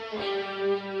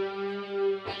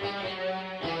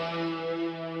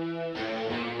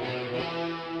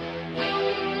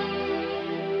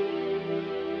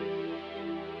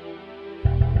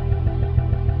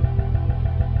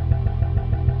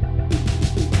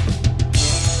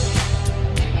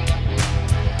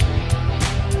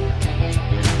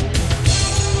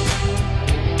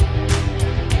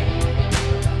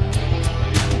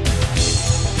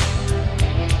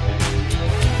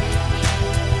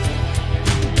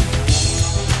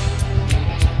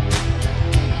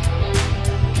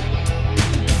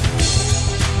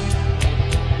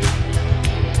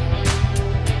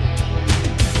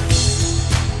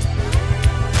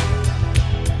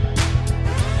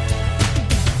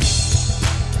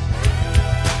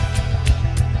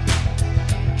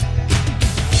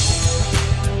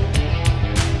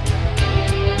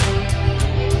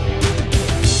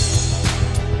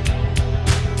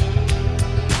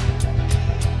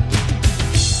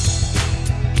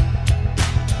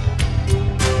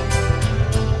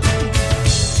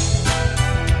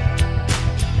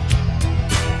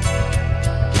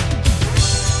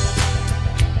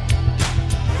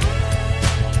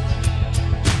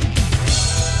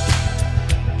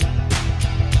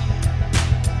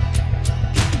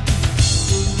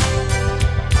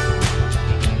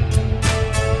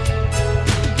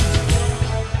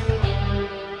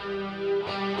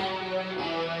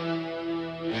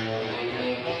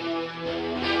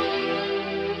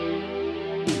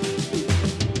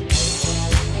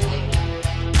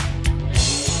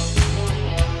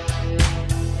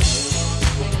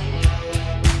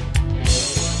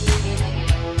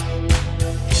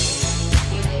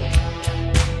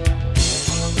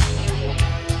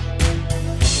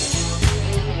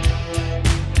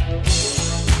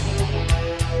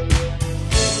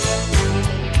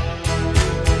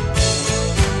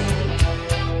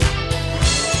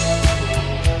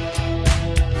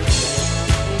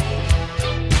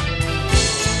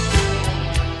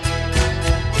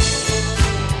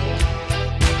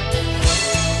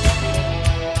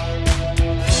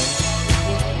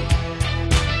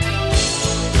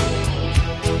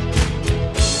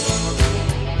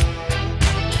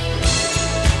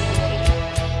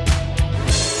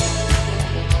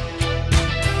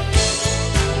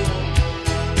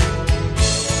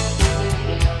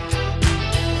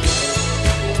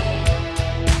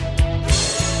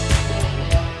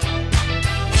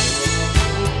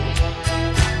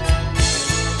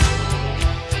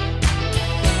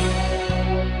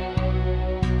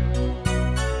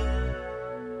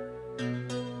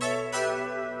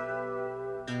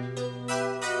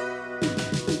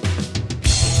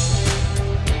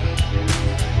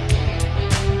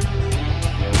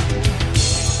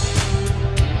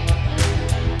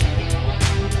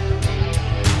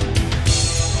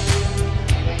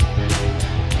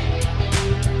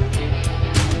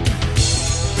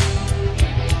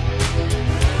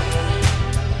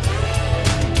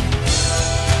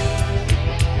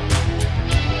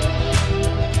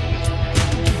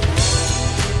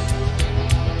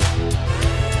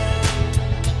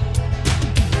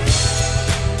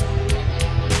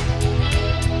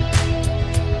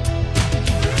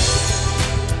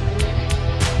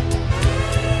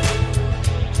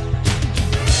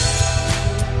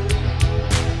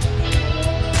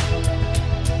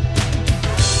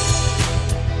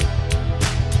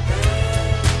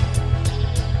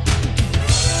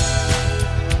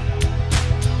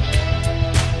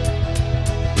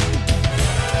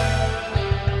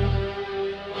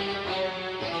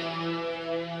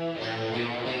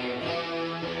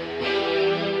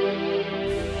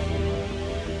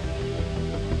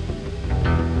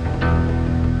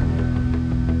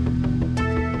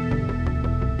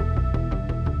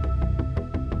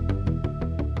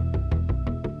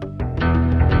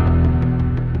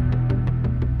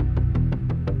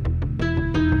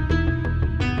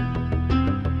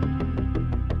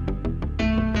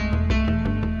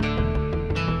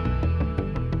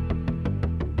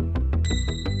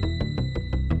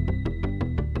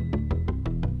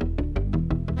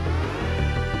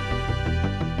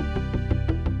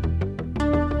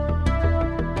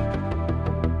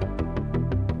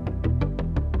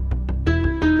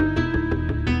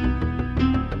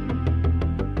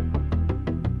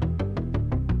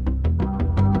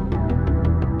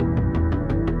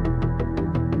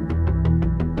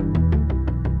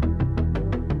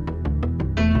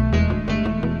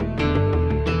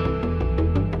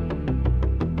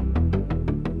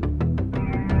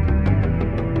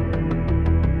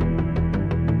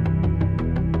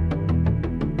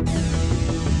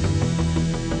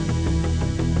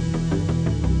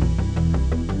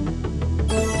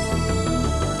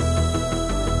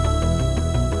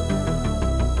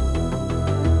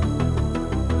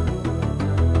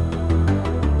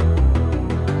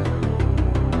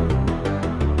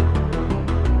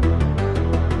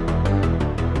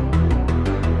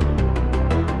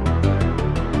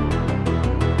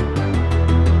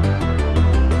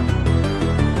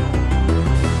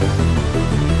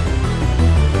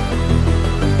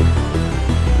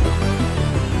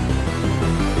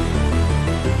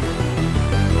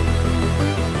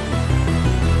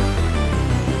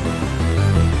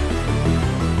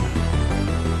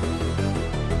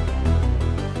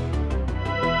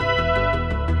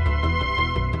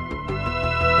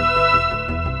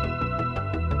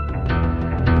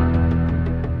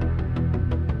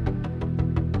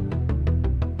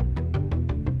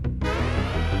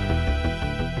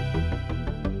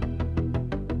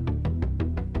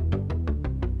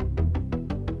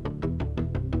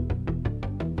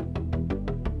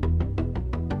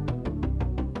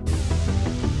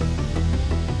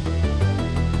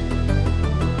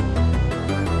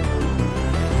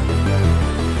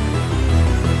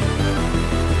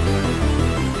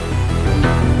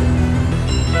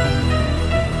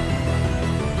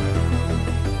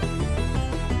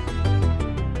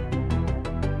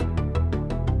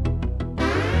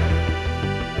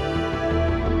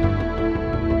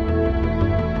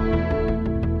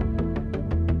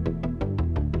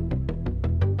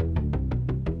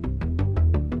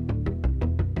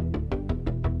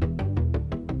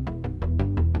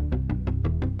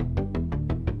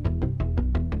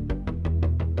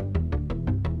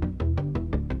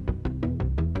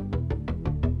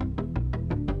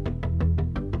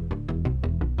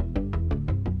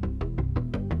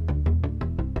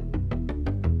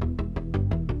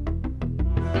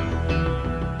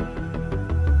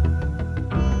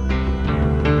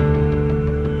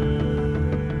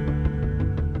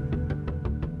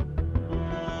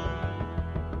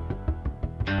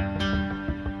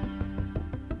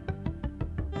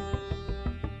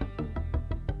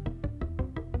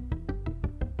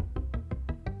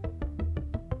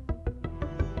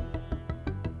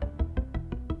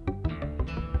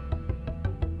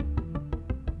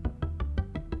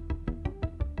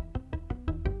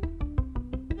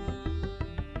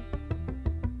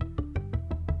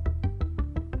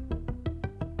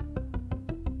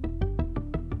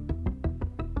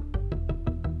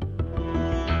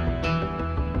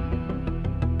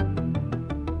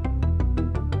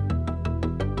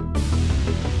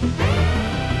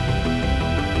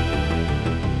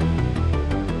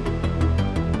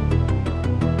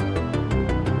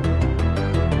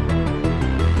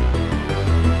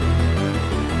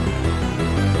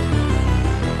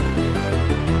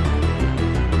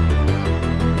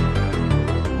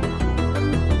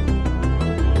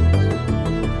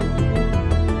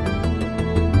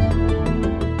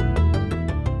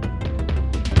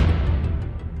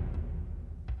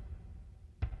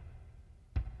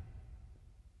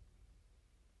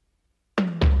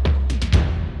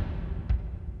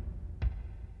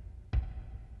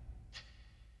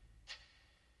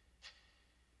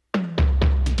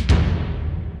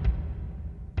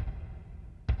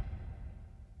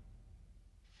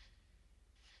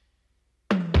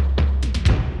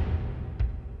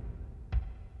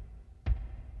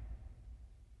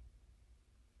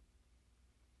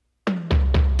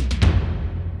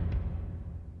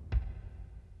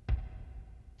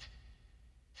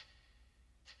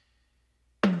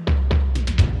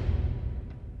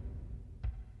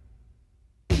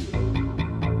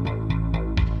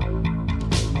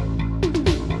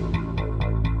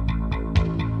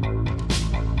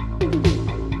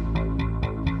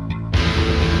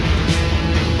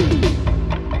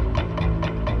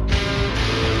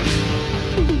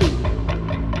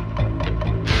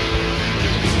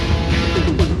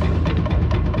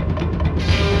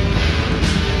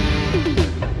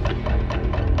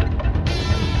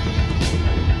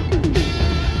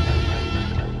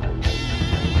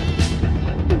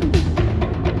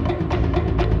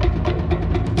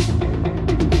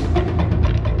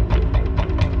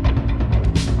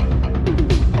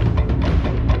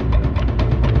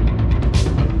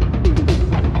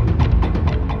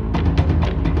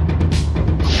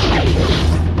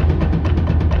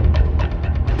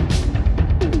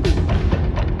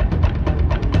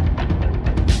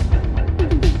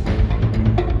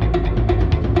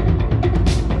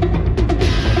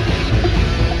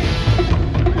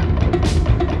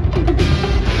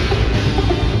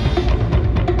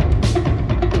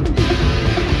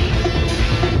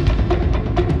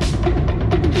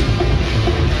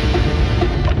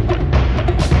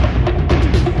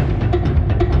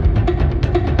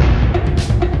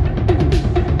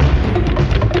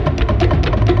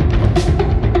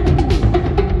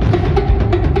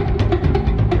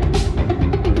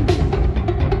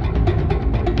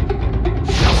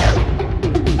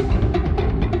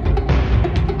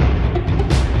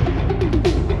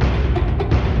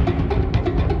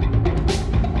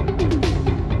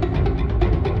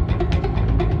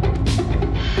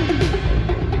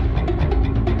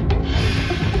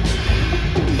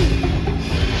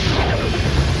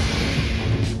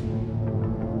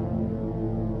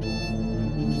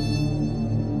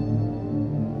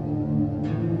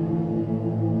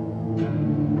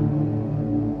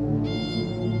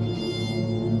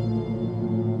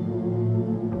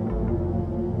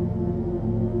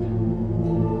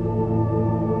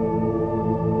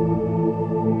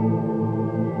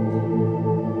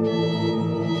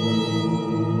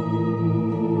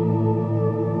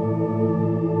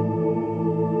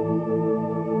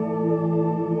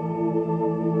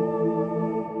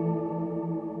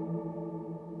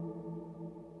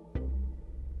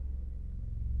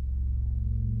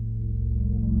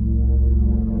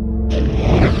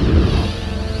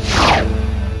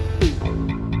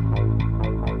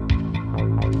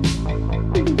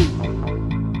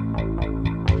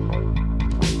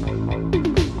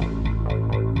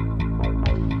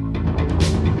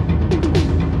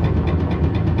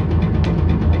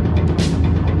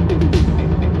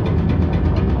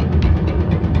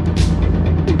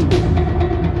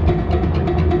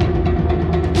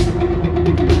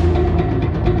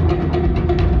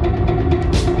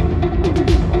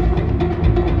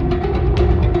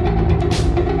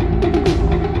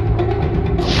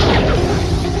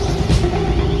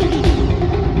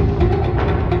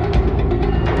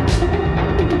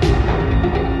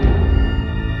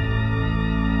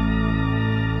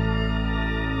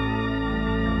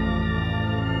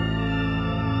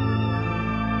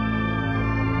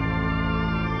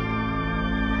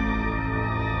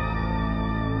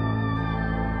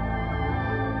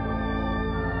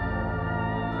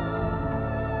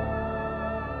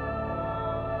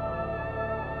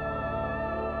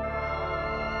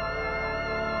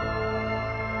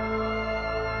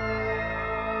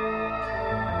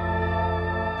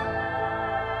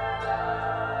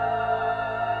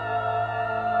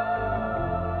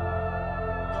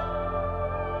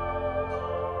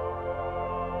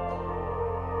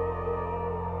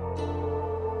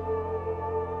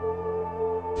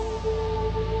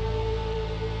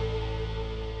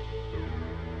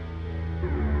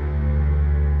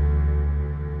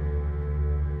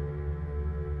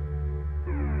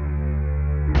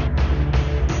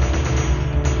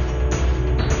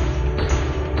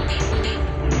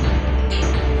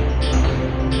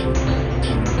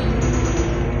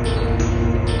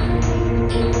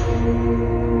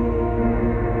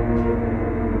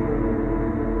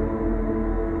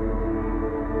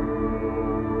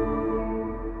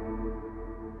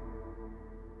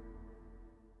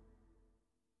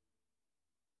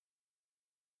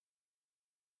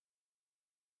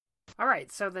 All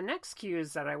right, so the next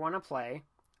cues that I want to play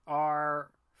are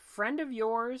Friend of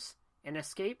Yours and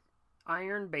Escape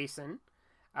Iron Basin,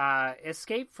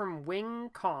 Escape from Wing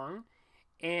Kong,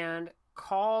 and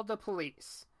Call the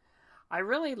Police. I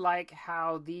really like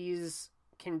how these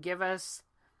can give us,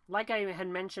 like I had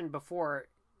mentioned before,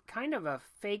 kind of a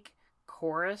fake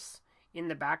chorus in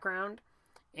the background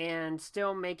and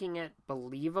still making it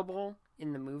believable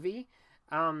in the movie.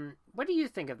 What do you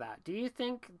think of that? Do you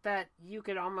think that you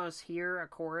could almost hear a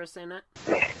chorus in it?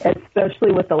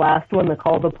 Especially with the last one, the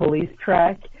Call the Police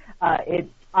track. I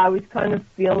was kind of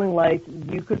feeling like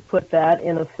you could put that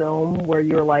in a film where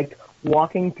you're like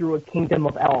walking through a kingdom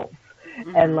of elves.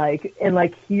 Mm-hmm. and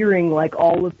like hearing like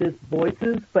all of this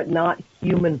voices, but not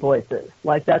human voices.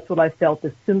 Like that's what I felt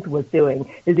the synth was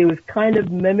doing, is it was kind of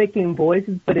mimicking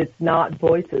voices, but it's not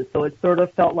voices. So it sort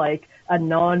of felt like a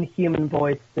non-human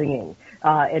voice singing.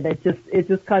 And it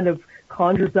just kind of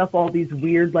conjures up all these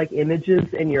weird like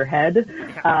images in your head.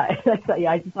 I just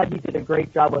thought you did a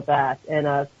great job with that. And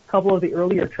a couple of the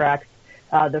earlier tracks,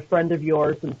 The Friend of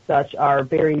Yours and such, are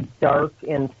very dark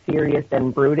and serious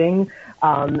and brooding.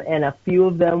 And a few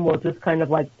of them will just kind of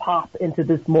like pop into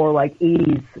this more like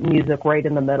 80s music right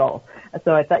in the middle.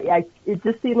 So I thought, it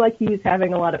just seemed like he was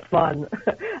having a lot of fun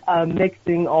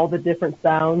mixing all the different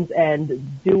sounds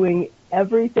and doing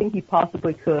everything he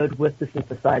possibly could with the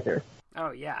synthesizer.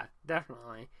 Oh, yeah,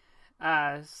 definitely.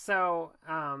 So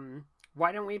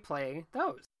why don't we play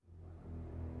those?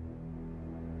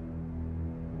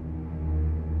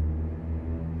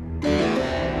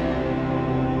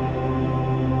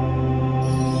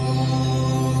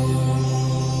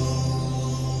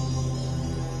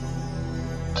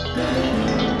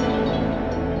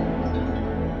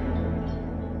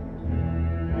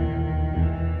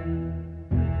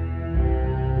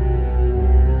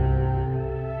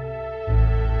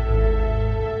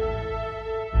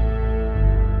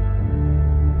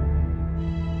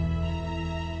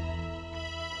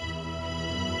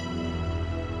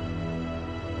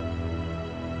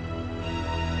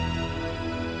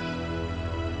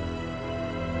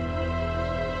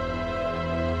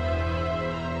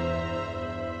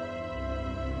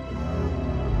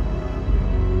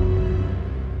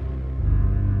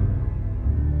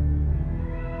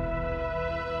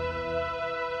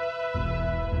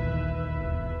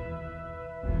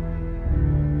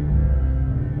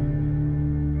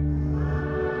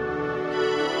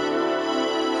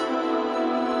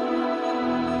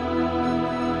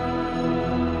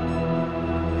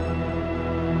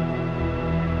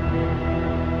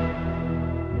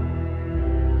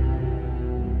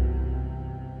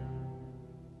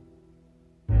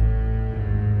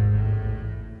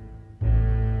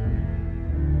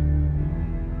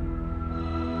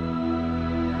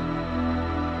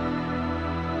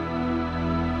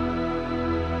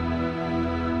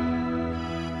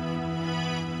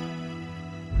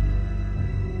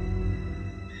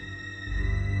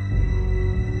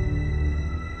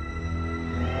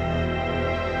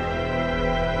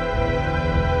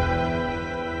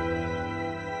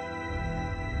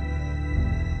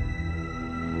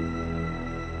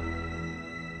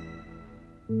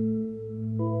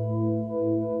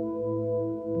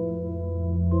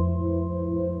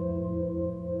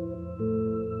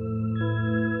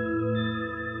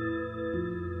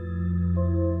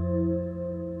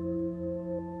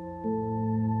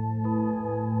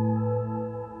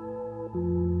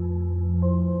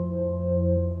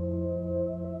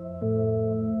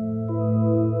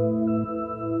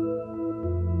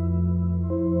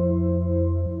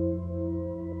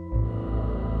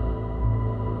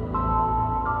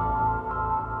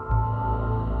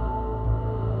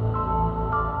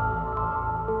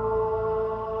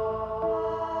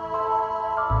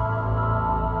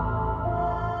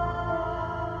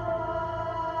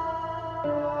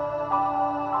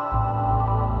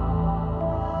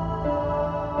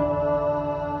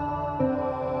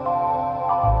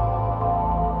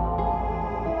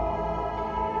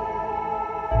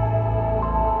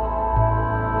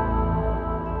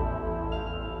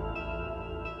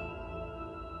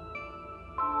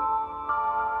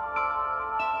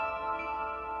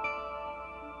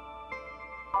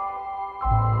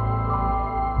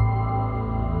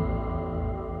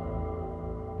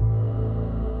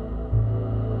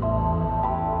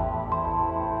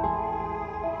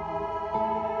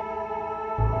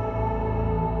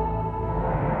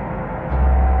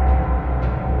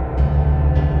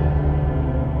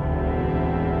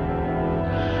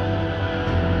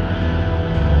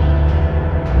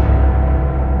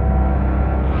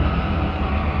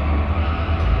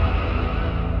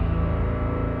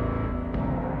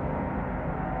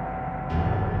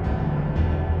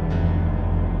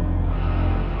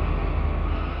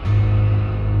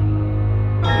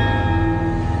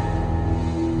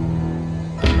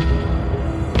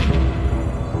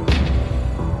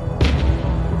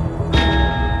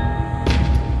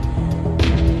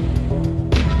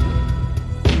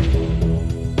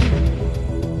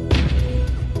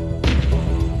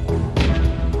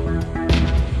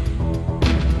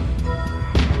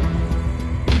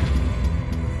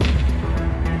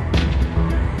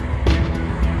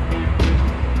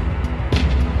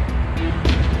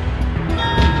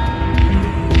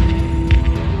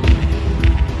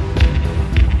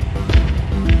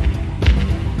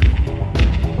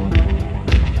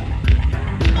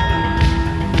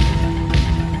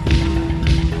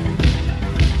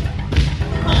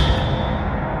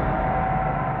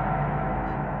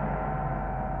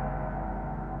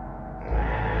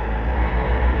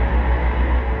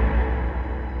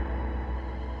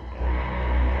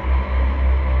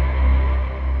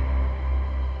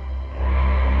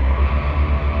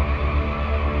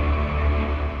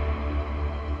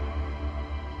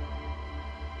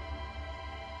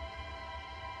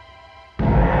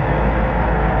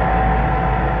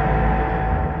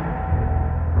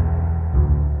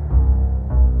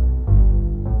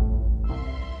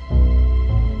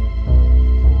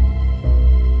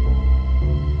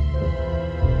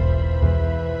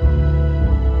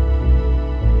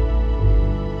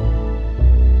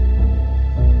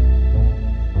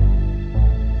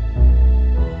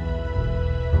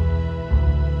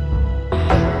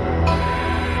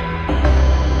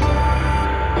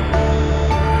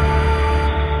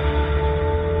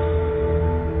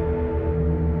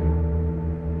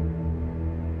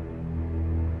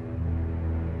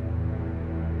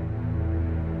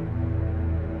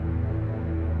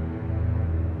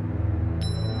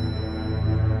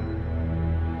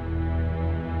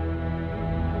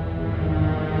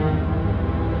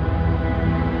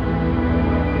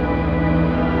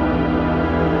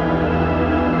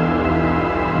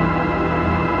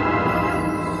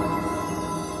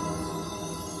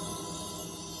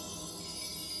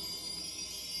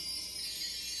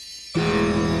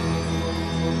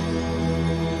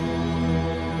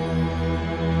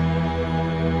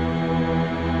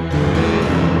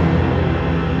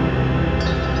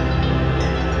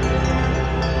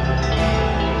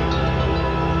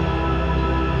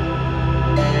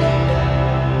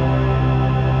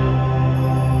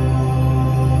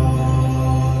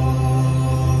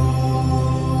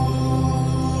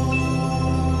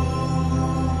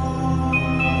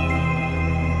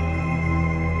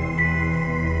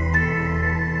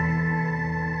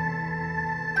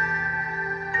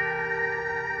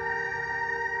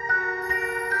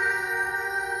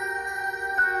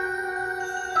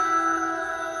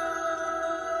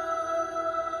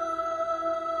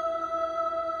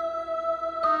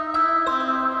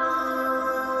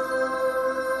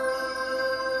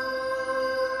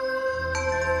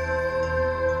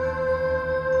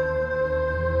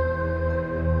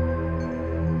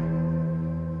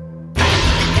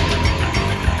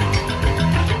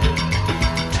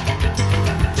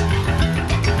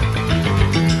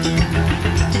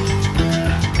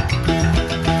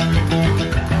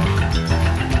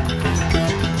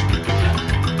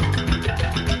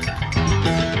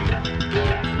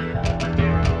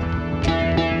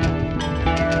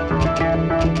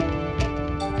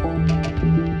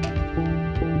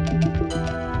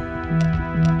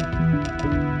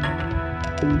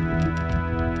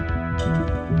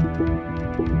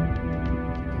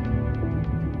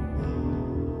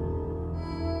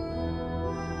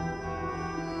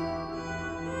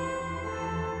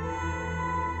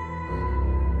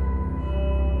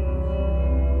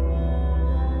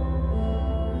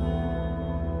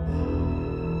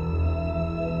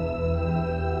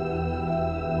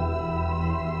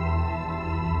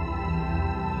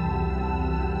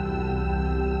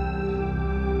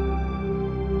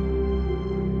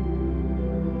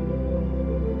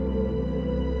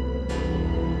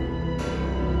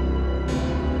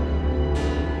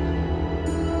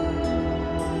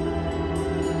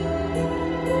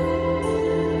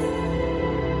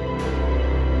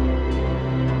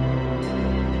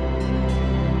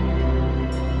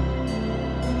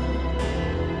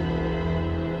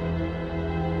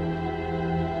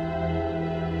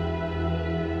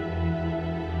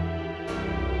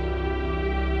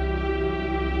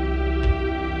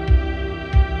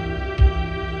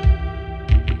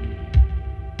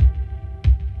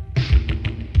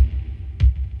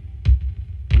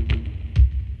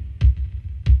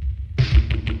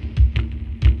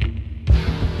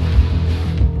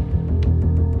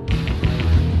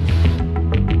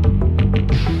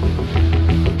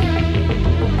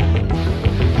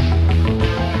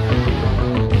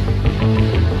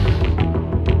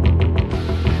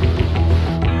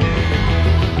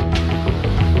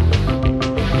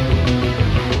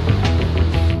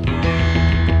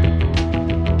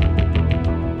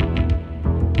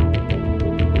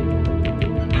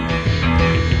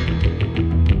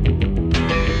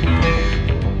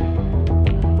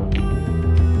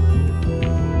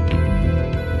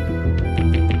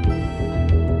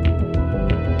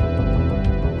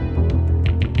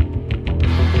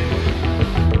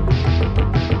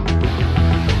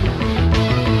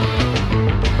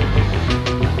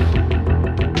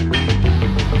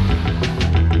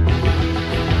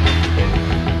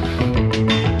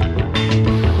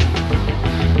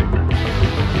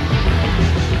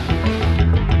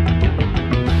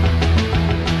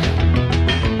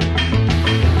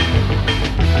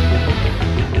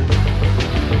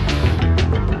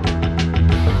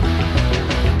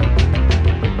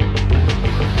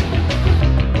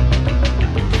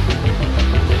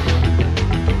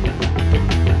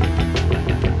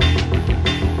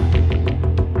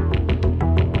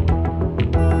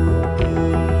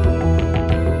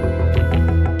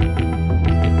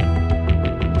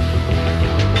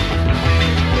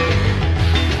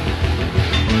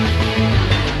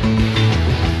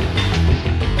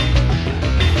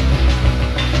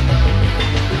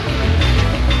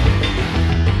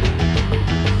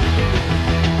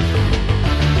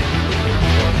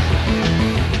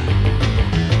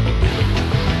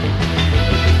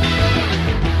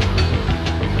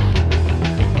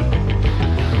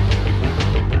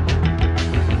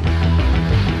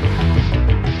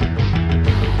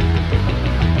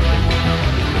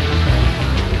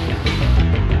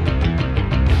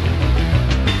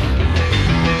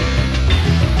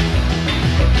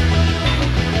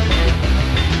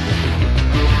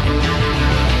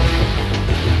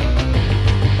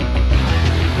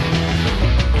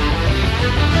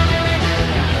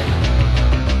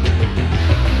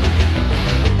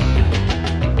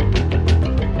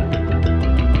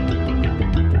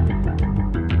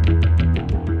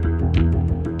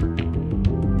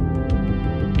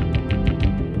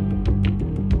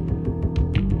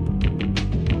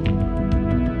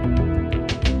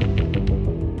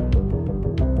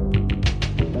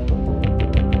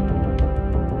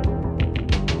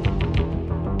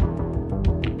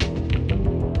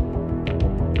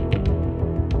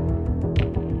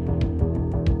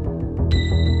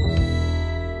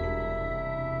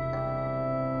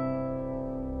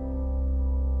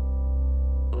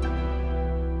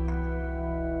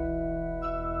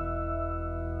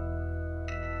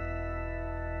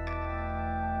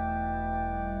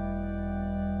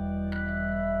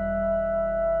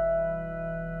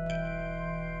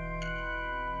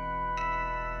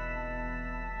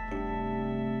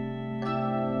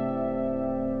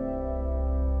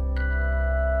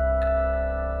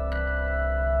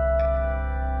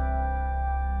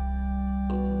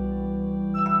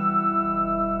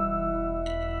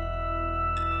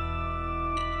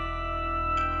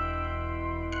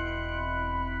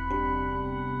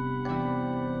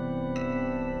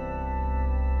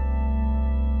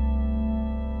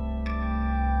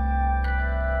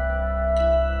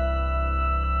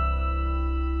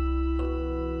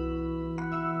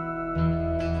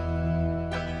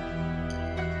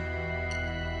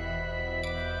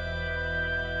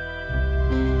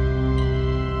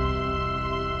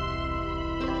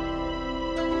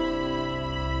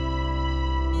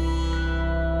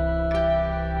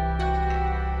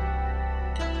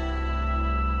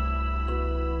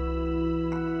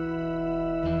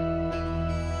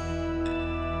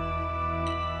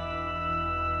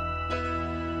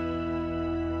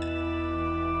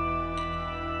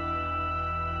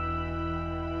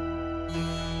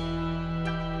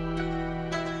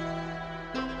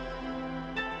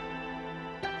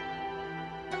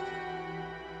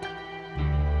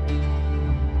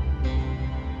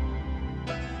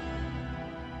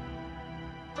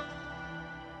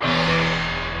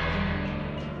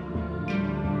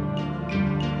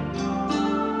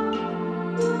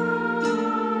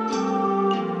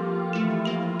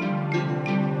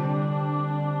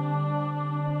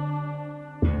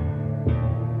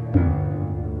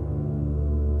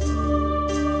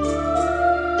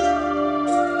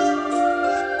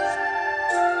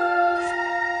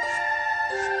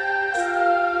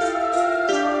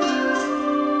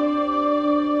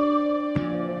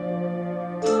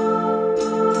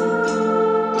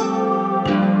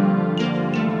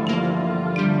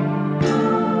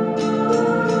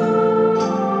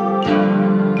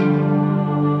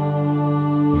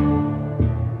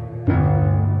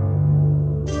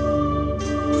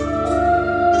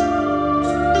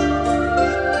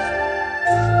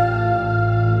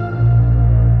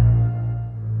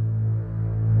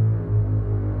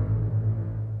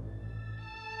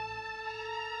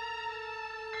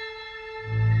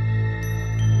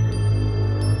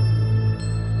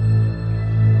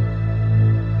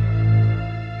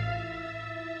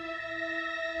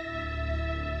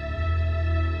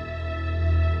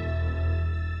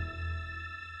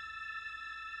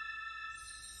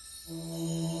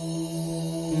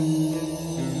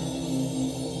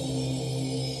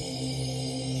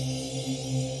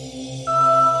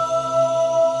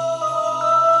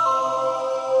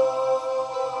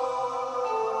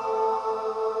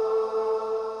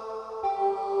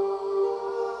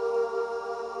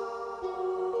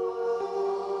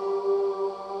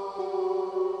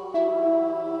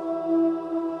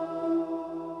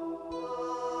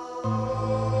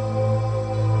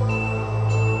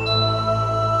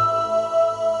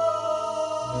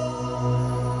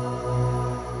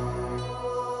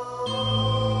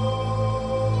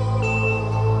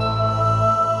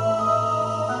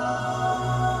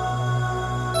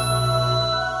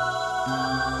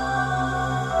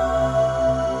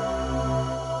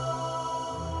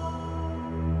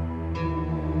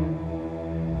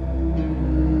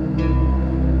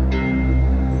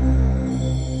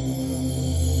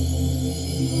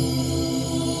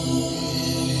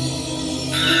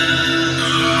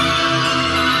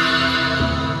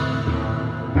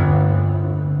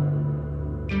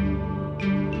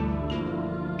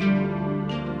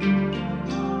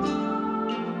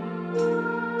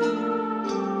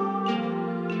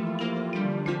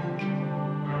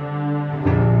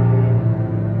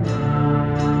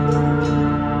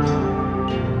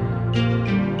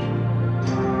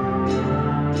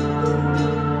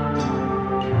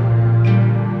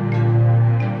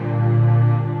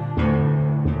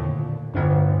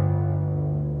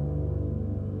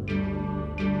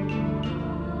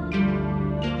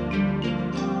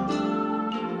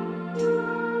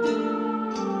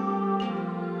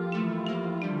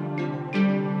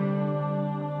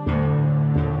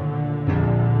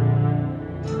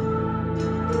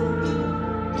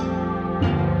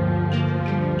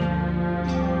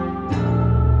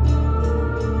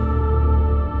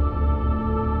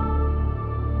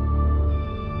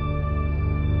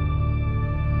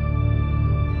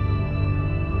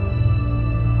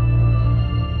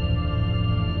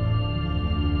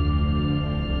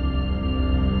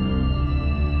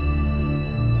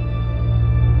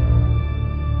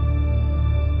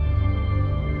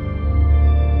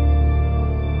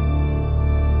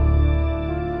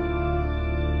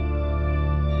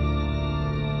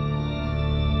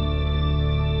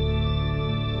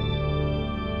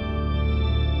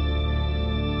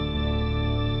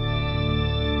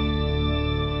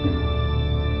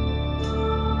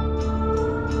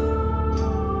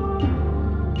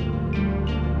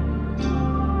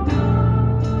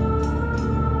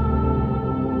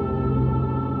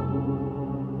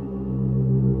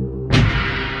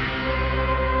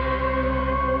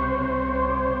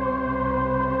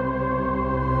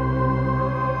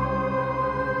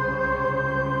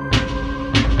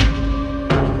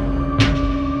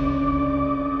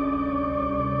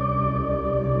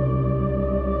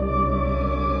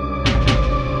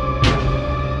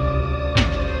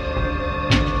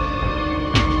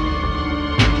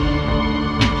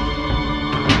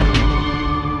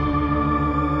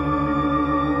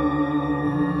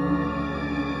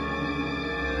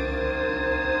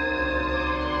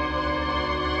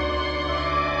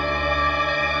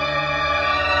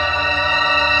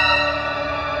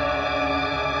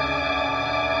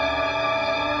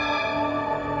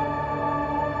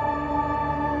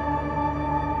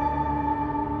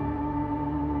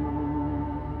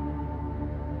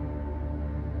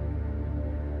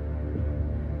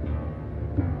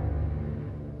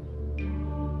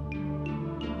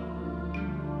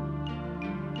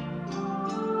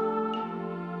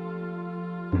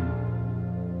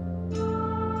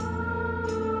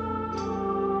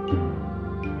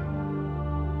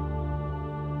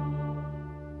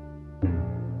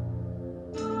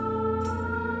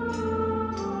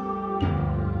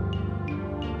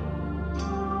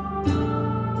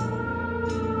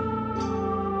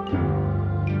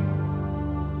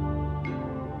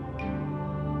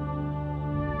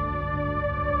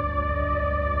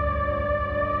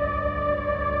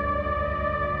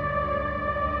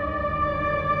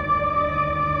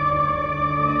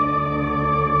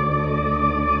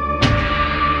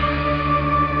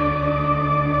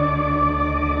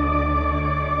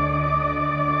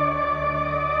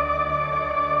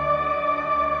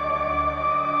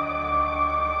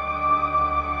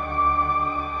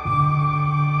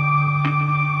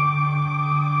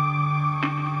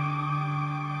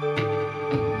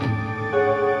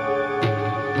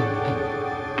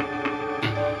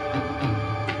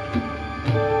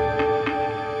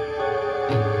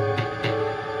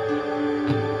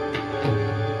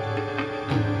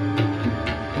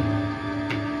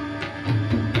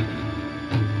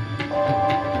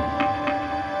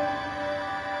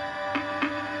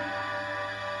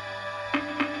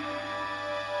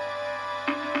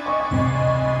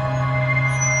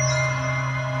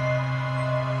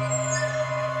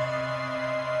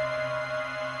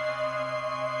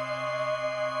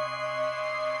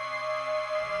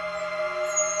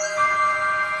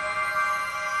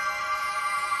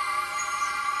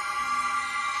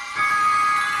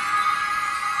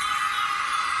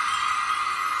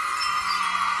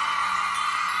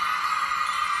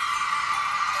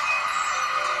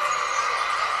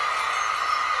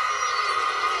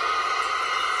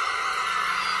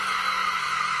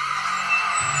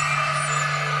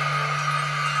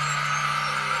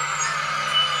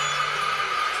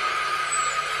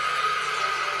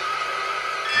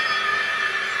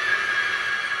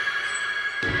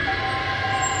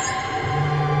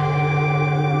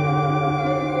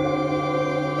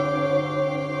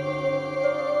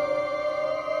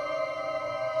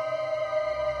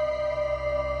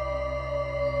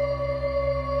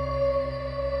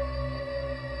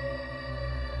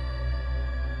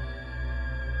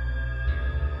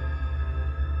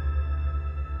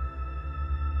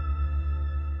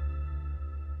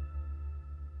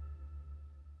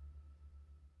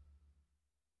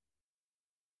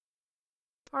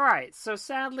 All right, so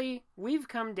sadly, we've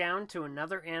come down to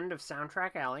another end of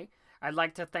Soundtrack Alley. I'd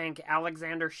like to thank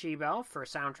Alexander Shebel for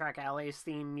Soundtrack Alley's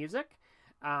theme music.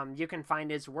 You can find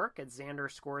his work at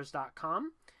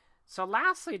xanderscores.com. So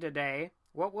lastly today,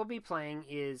 what we'll be playing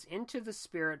is Into the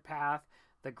Spirit Path,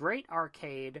 The Great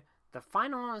Arcade, The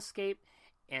Final Escape,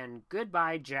 and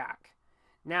Goodbye Jack.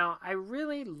 Now, I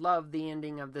really love the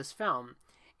ending of this film,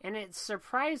 and it's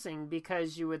surprising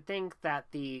because you would think that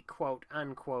the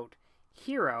quote-unquote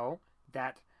hero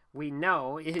that we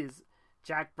know is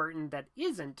Jack Burton that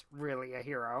isn't really a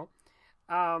hero,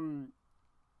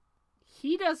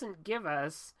 he doesn't give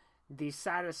us the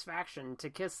satisfaction to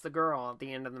kiss the girl at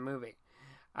the end of the movie.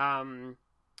 What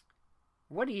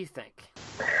do you think?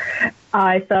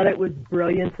 I thought it was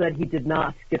brilliant that he did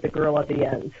not get the girl at the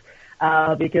end.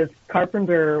 Because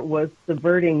Carpenter was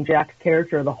subverting Jack's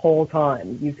character the whole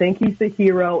time. You think he's the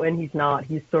hero, and he's not.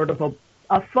 He's sort of a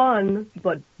fun,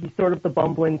 but he's sort of the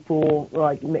bumbling fool,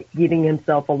 like getting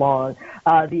himself along.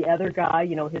 The other guy,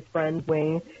 his friend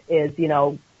Wing, is,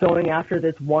 going after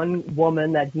this one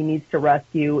woman that he needs to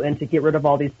rescue and to get rid of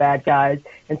all these bad guys.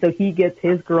 And so he gets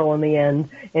his girl in the end,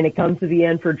 and it comes to the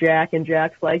end for Jack, and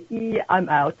Jack's like, yeah, I'm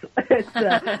out.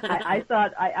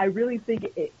 I really think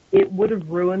it would have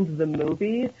ruined the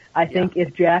movie. I think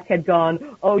if Jack had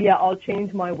gone, oh yeah, I'll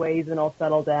change my ways and I'll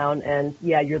settle down, and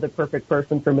yeah, you're the perfect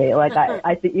person for me. Like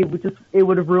I think it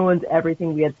would have ruined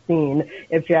everything we had seen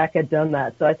if Jack had done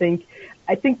that. So I think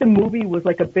the movie was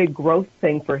like a big growth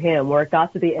thing for him, where it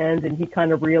got to the end and he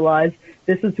kind of realized,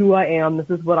 this is who I am, this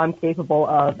is what I'm capable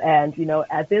of, and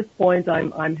at this point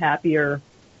I'm happier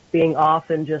being off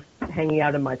and just hanging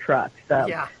out in my truck. So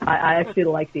yeah. I actually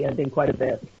like the ending quite a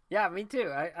bit. Yeah, me too.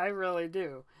 I really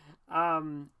do.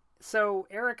 So,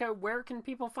 Erika, where can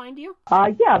people find you?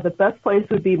 The best place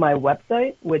would be my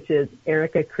website, which is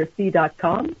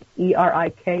erikachristie.com,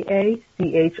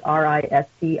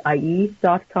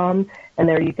 ErikaChristie.com. And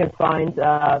there you can find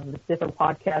the different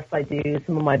podcasts I do,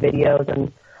 some of my videos,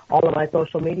 and all of my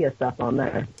social media stuff on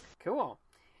there. Cool.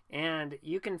 And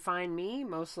you can find me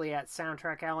mostly at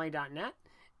soundtrackalley.net,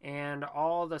 and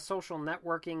all the social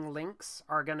networking links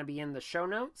are going to be in the show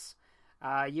notes.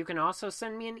 You can also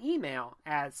send me an email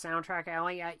at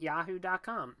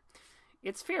soundtrackalley@yahoo.com.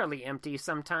 It's fairly empty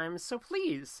sometimes, so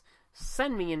please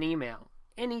send me an email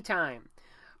anytime.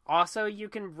 Also, you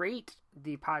can rate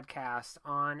the podcast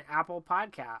on Apple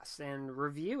Podcasts and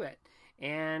review it.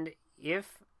 And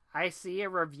if I see a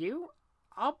review,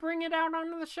 I'll bring it out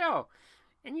onto the show.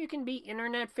 And you can be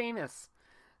internet famous.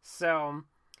 So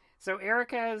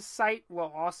Erika's site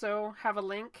will also have a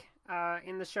link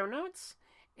in the show notes.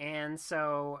 And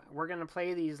so we're going to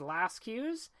play these last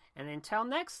cues. And until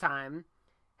next time,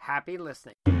 happy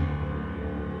listening.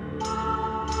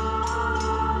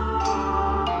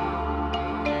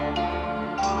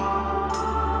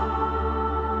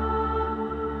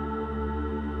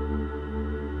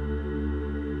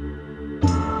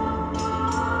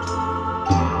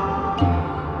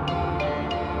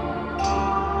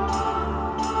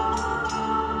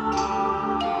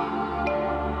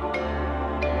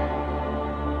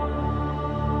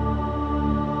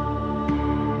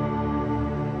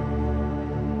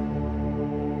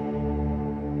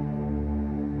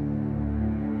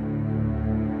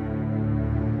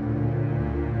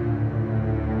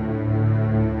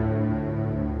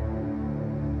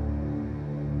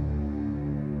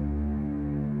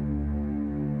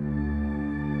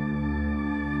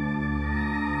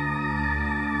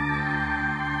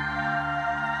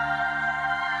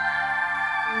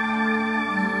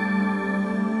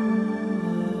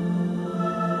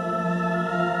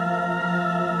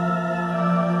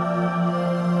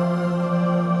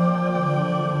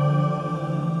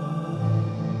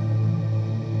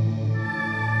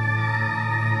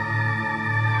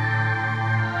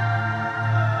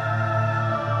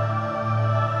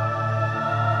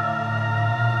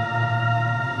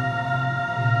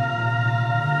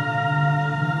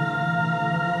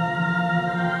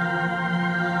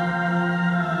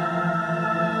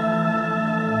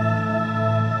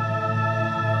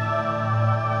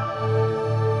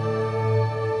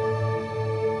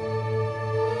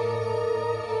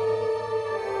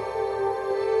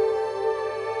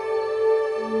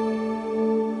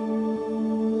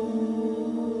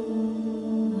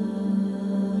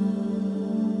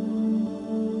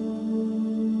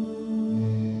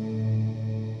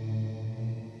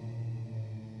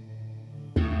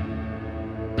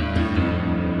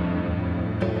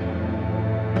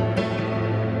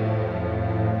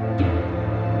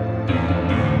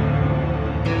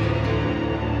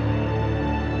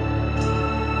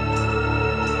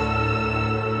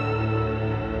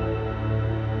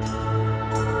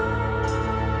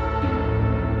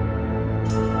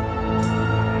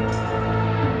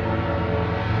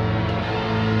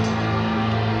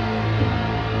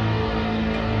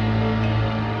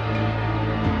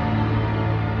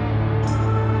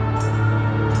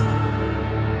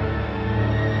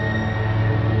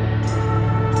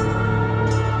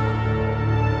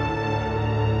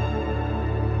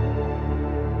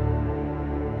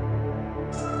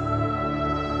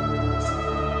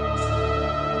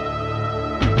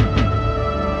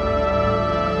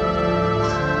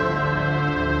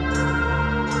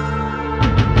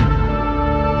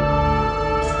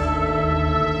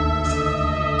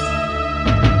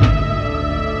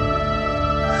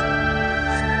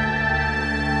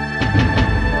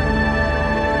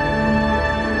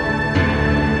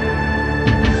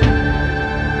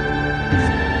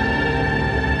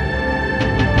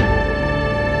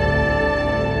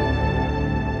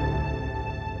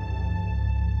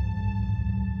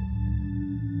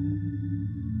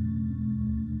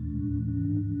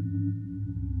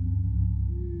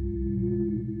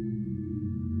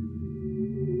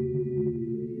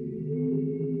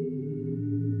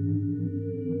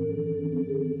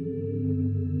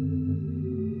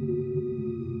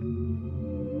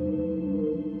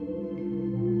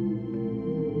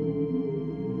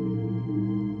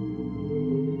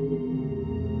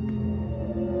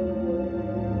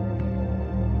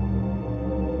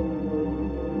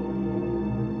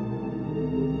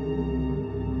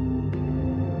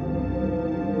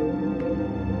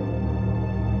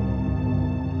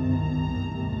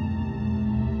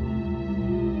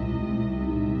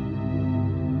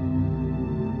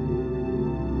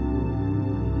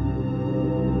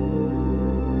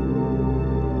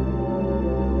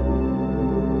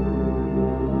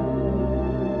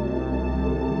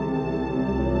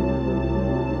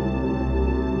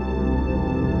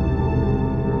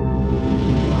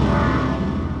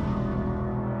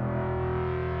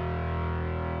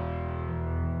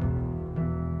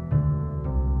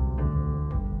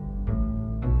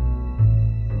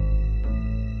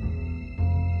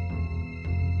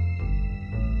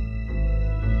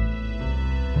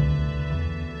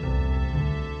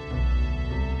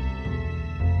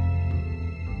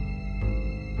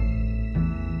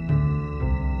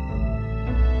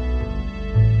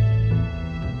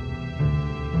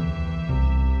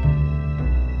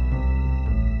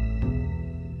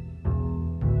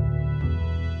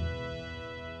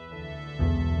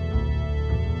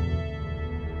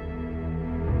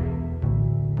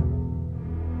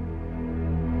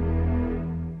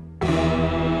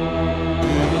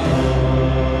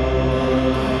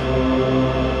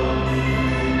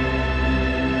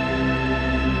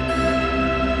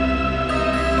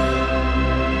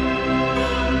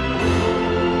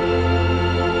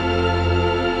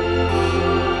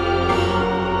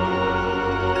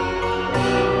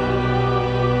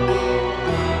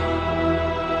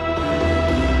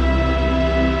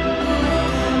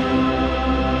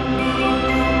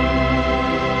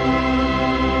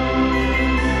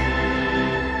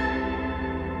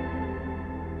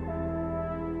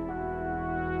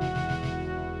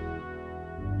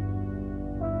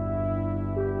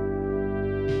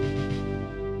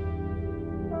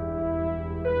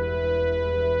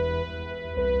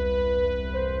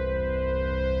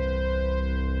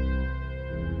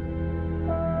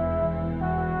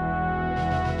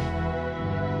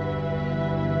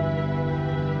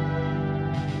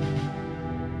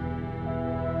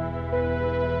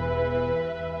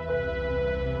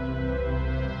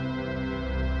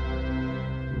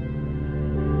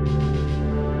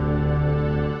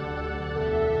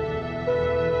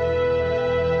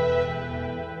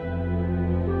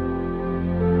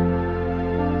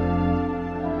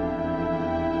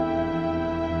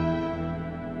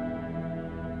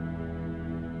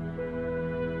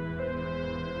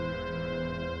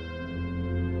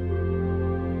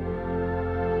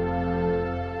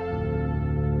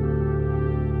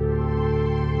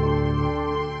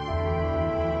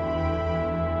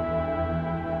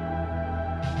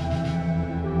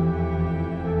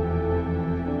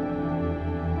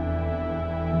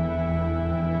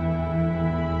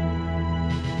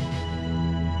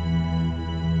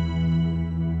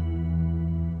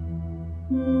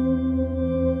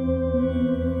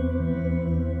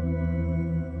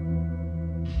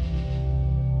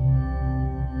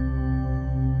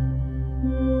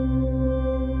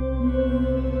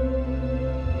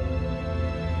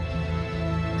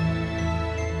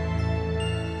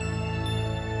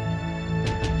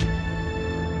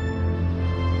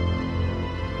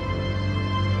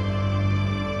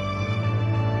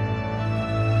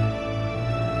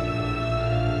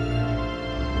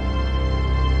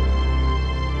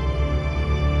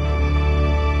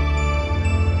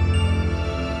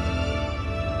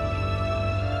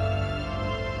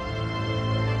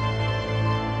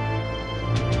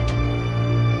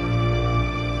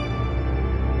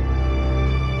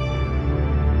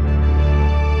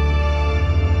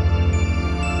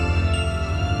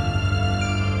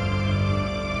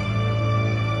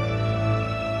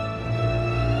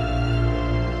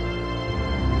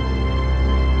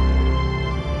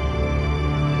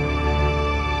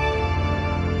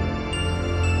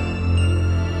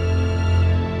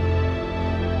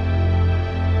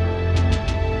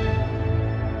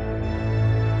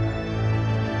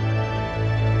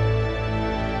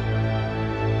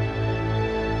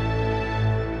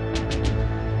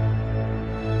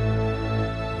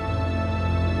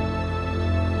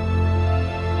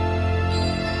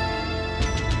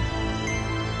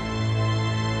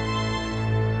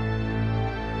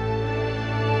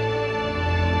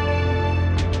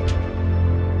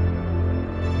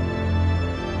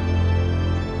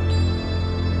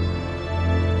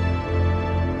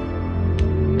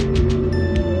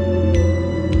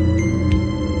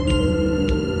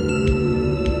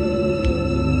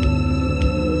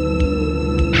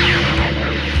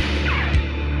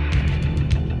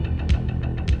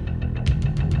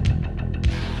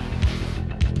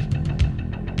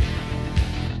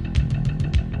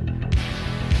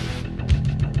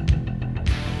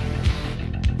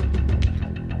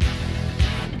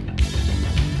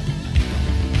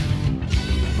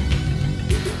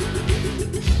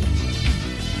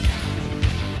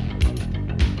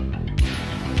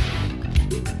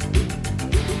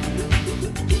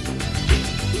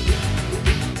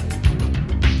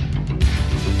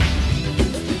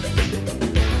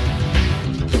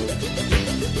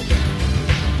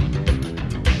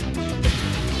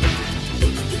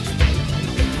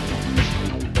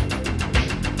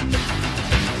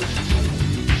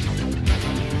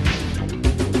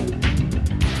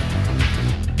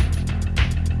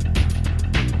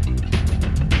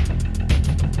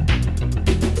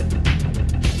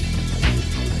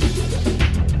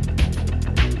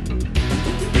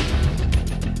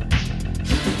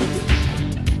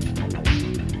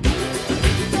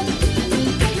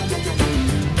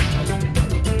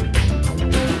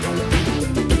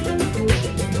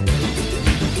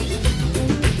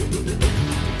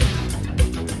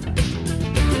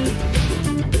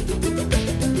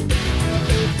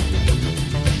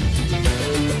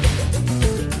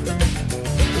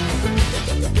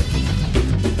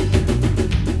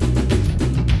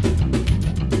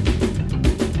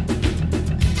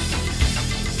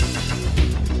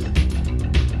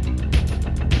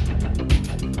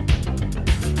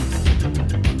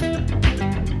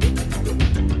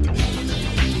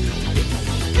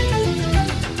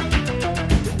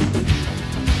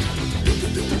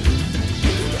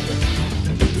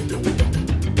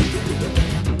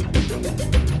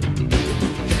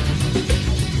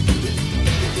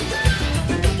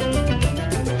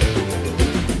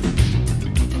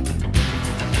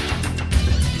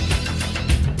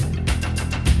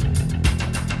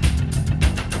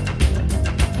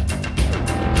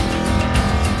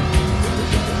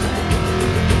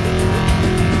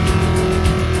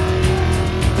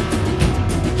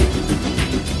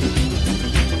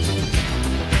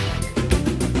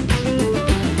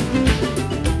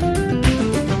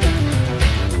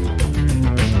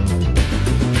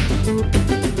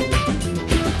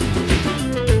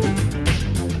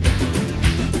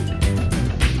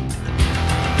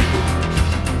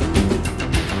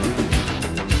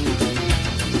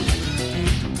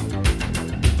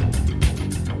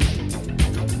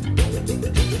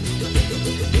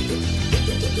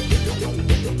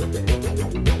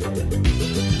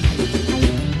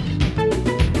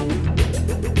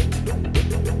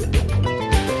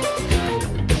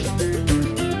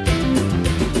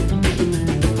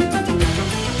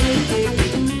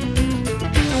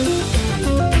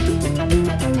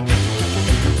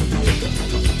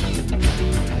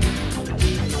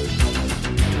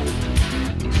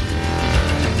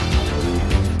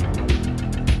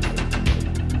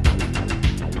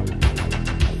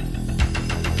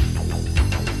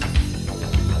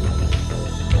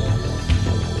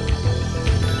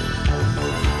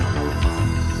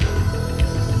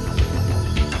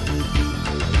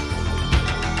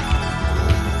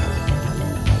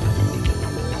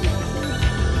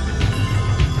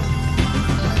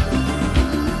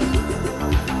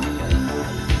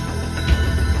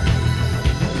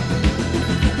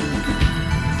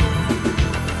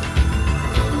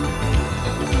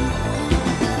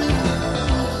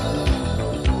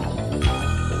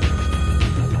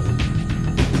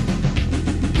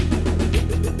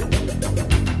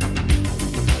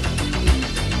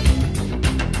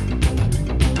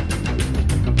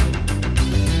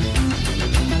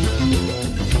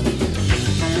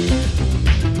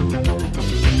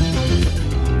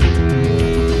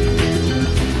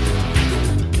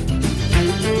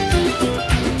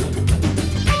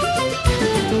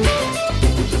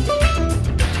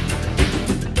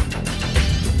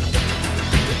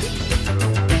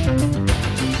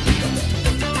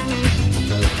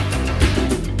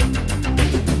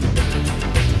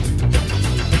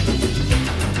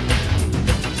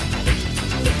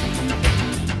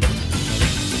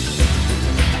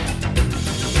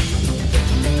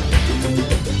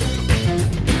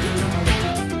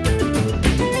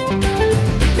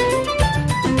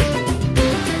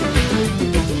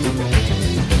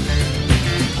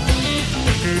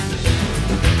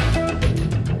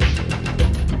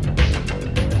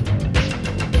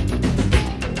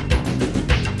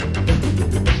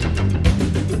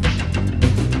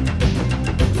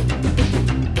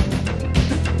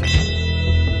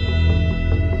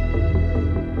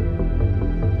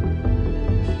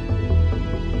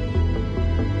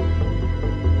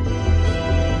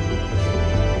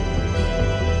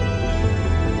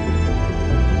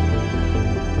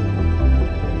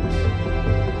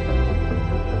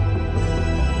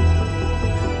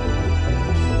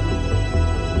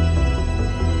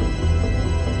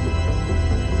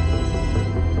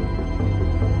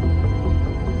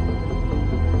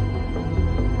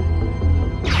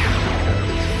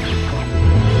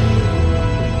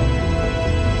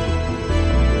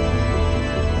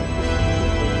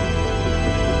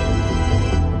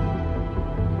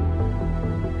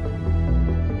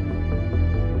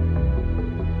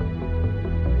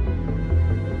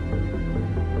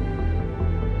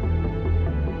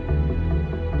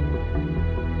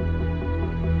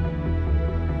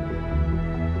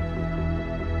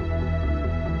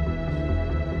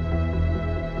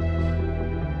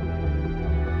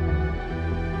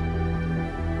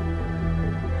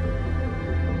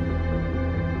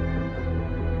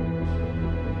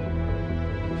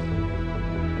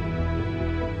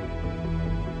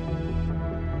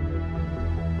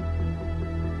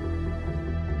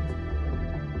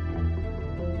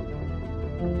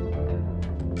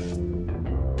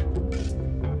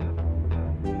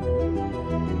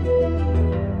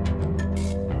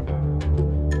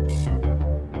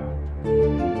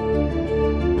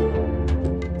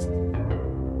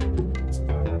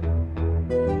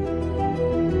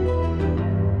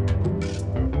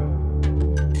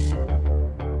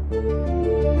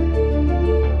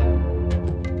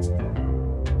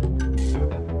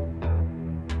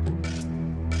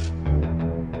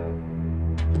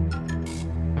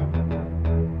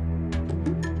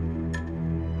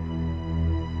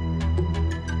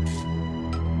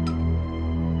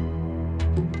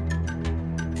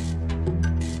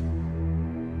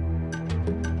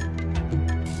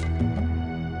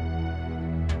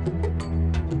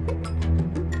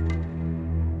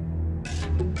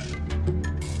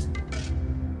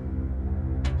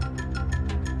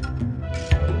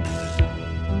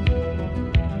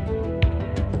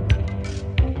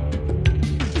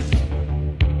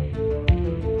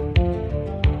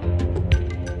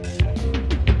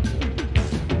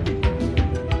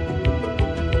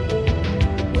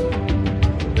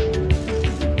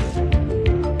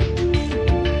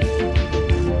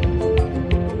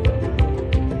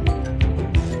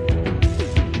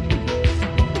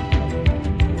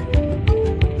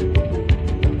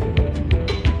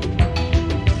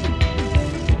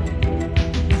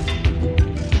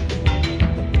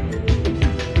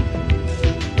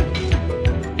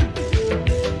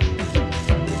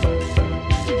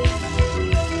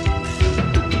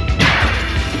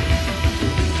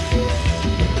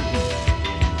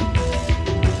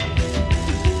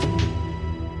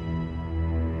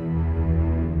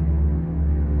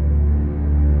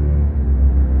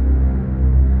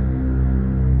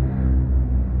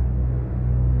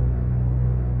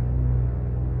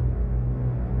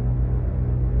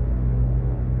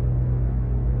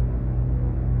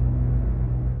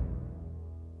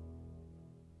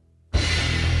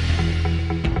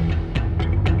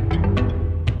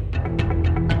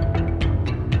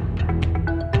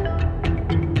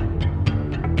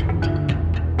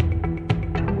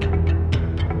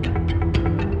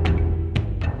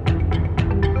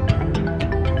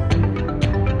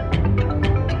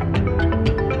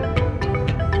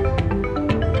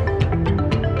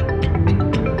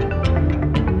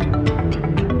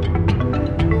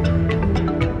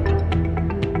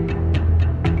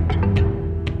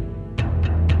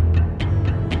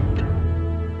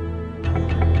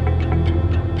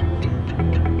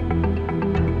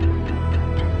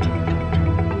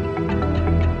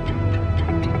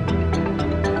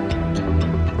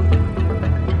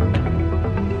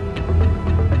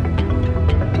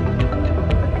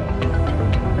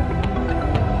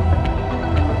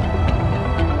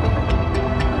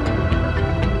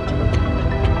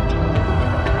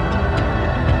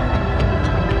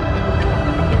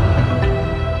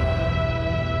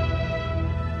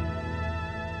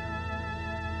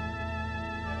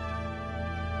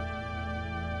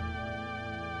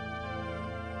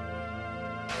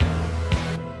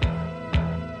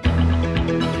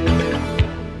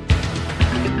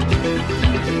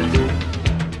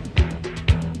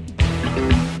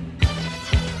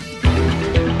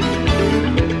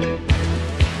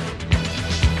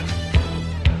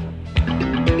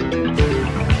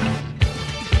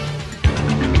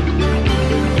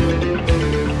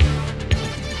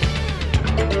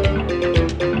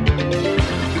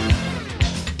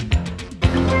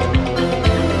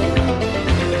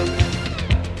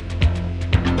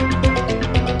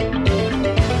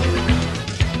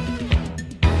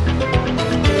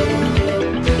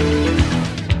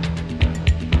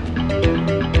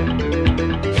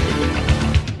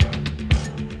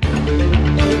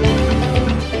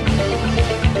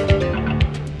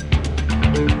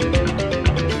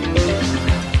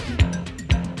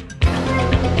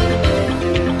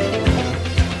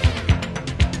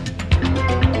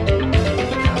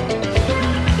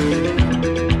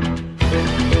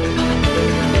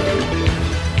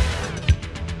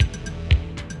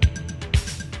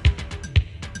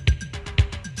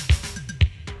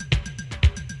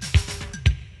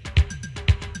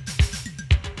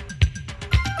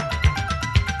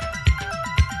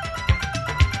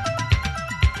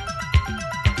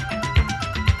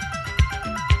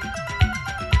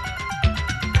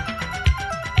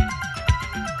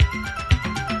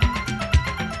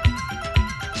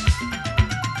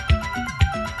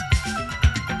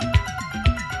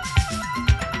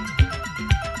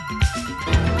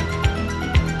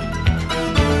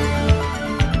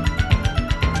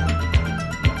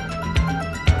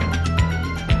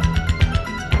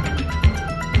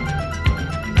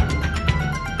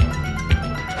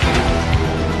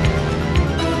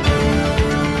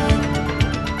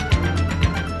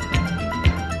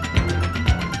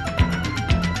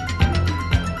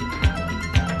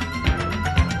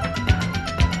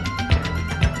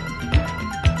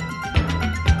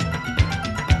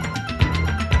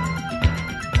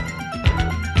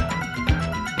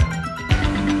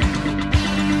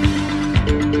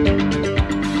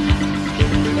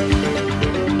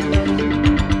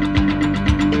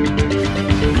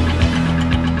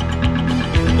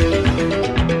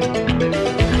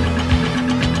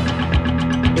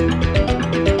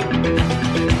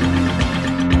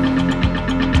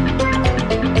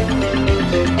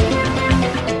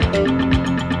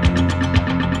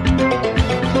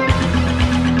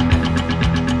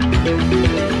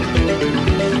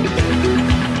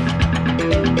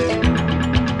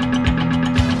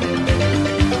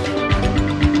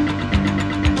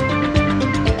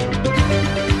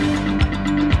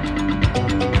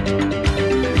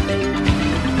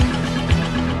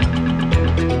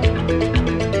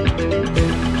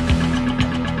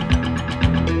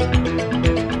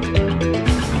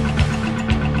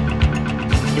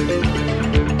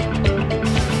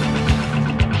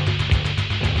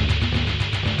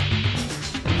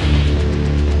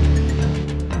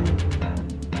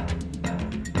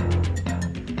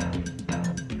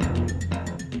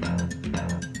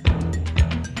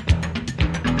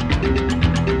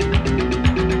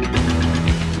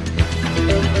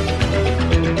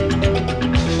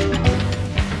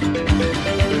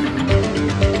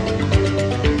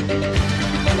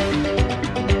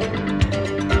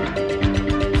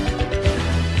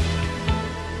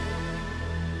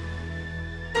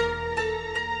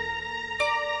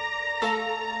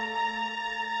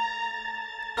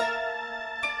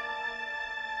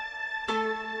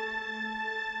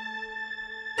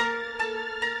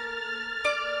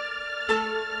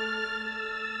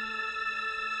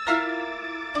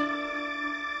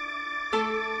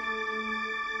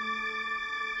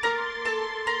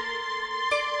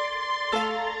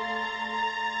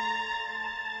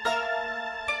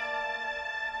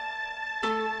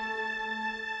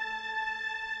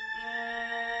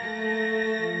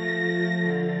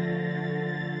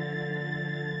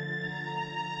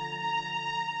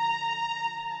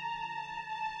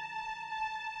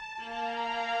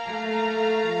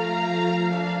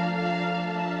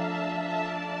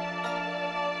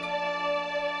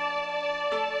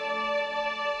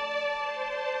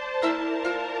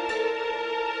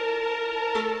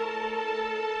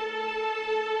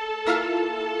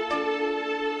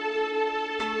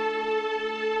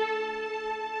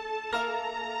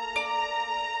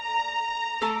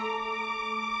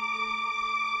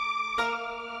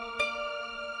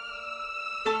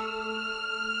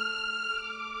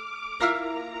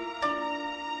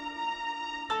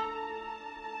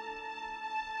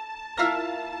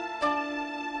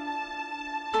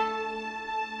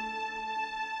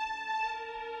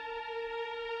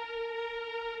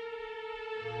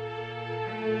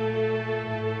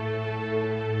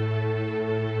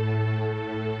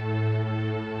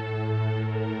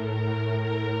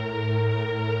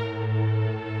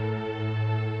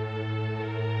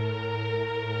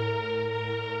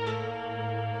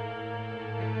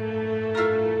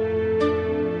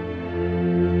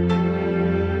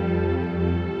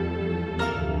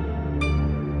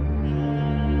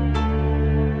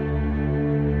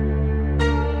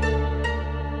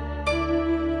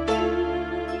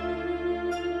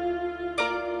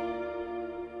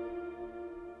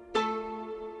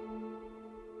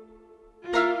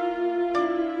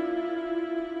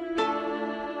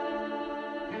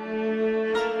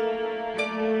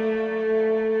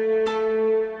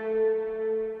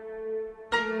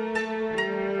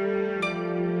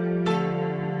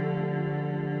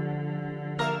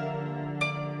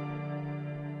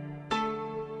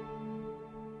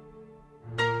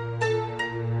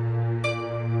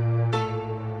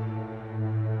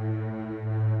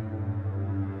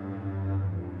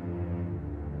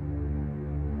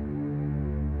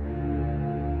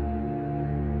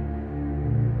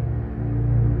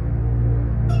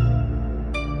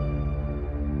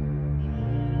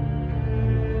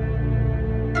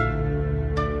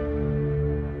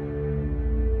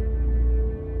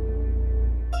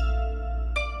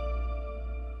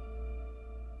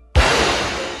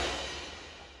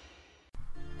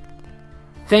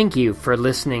 Thank you for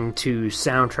listening to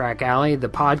Soundtrack Alley, the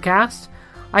podcast.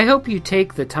 I hope you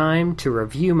take the time to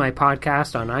review my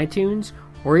podcast on iTunes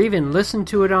or even listen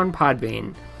to it on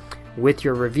Podbean. With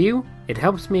your review, it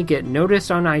helps me get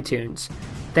noticed on iTunes.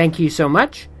 Thank you so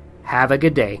much. Have a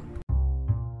good day.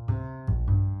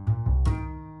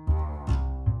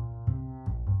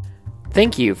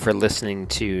 Thank you for listening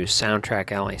to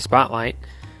Soundtrack Alley Spotlight.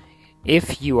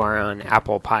 If you are on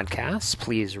Apple Podcasts,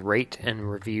 please rate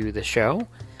and review the show.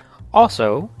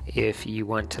 Also, if you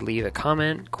want to leave a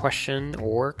comment, question,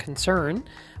 or concern,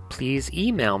 please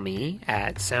email me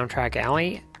at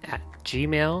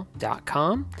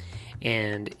soundtrackalley@gmail.com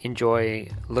and enjoy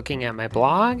looking at my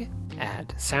blog at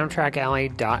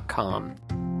soundtrackalley.com.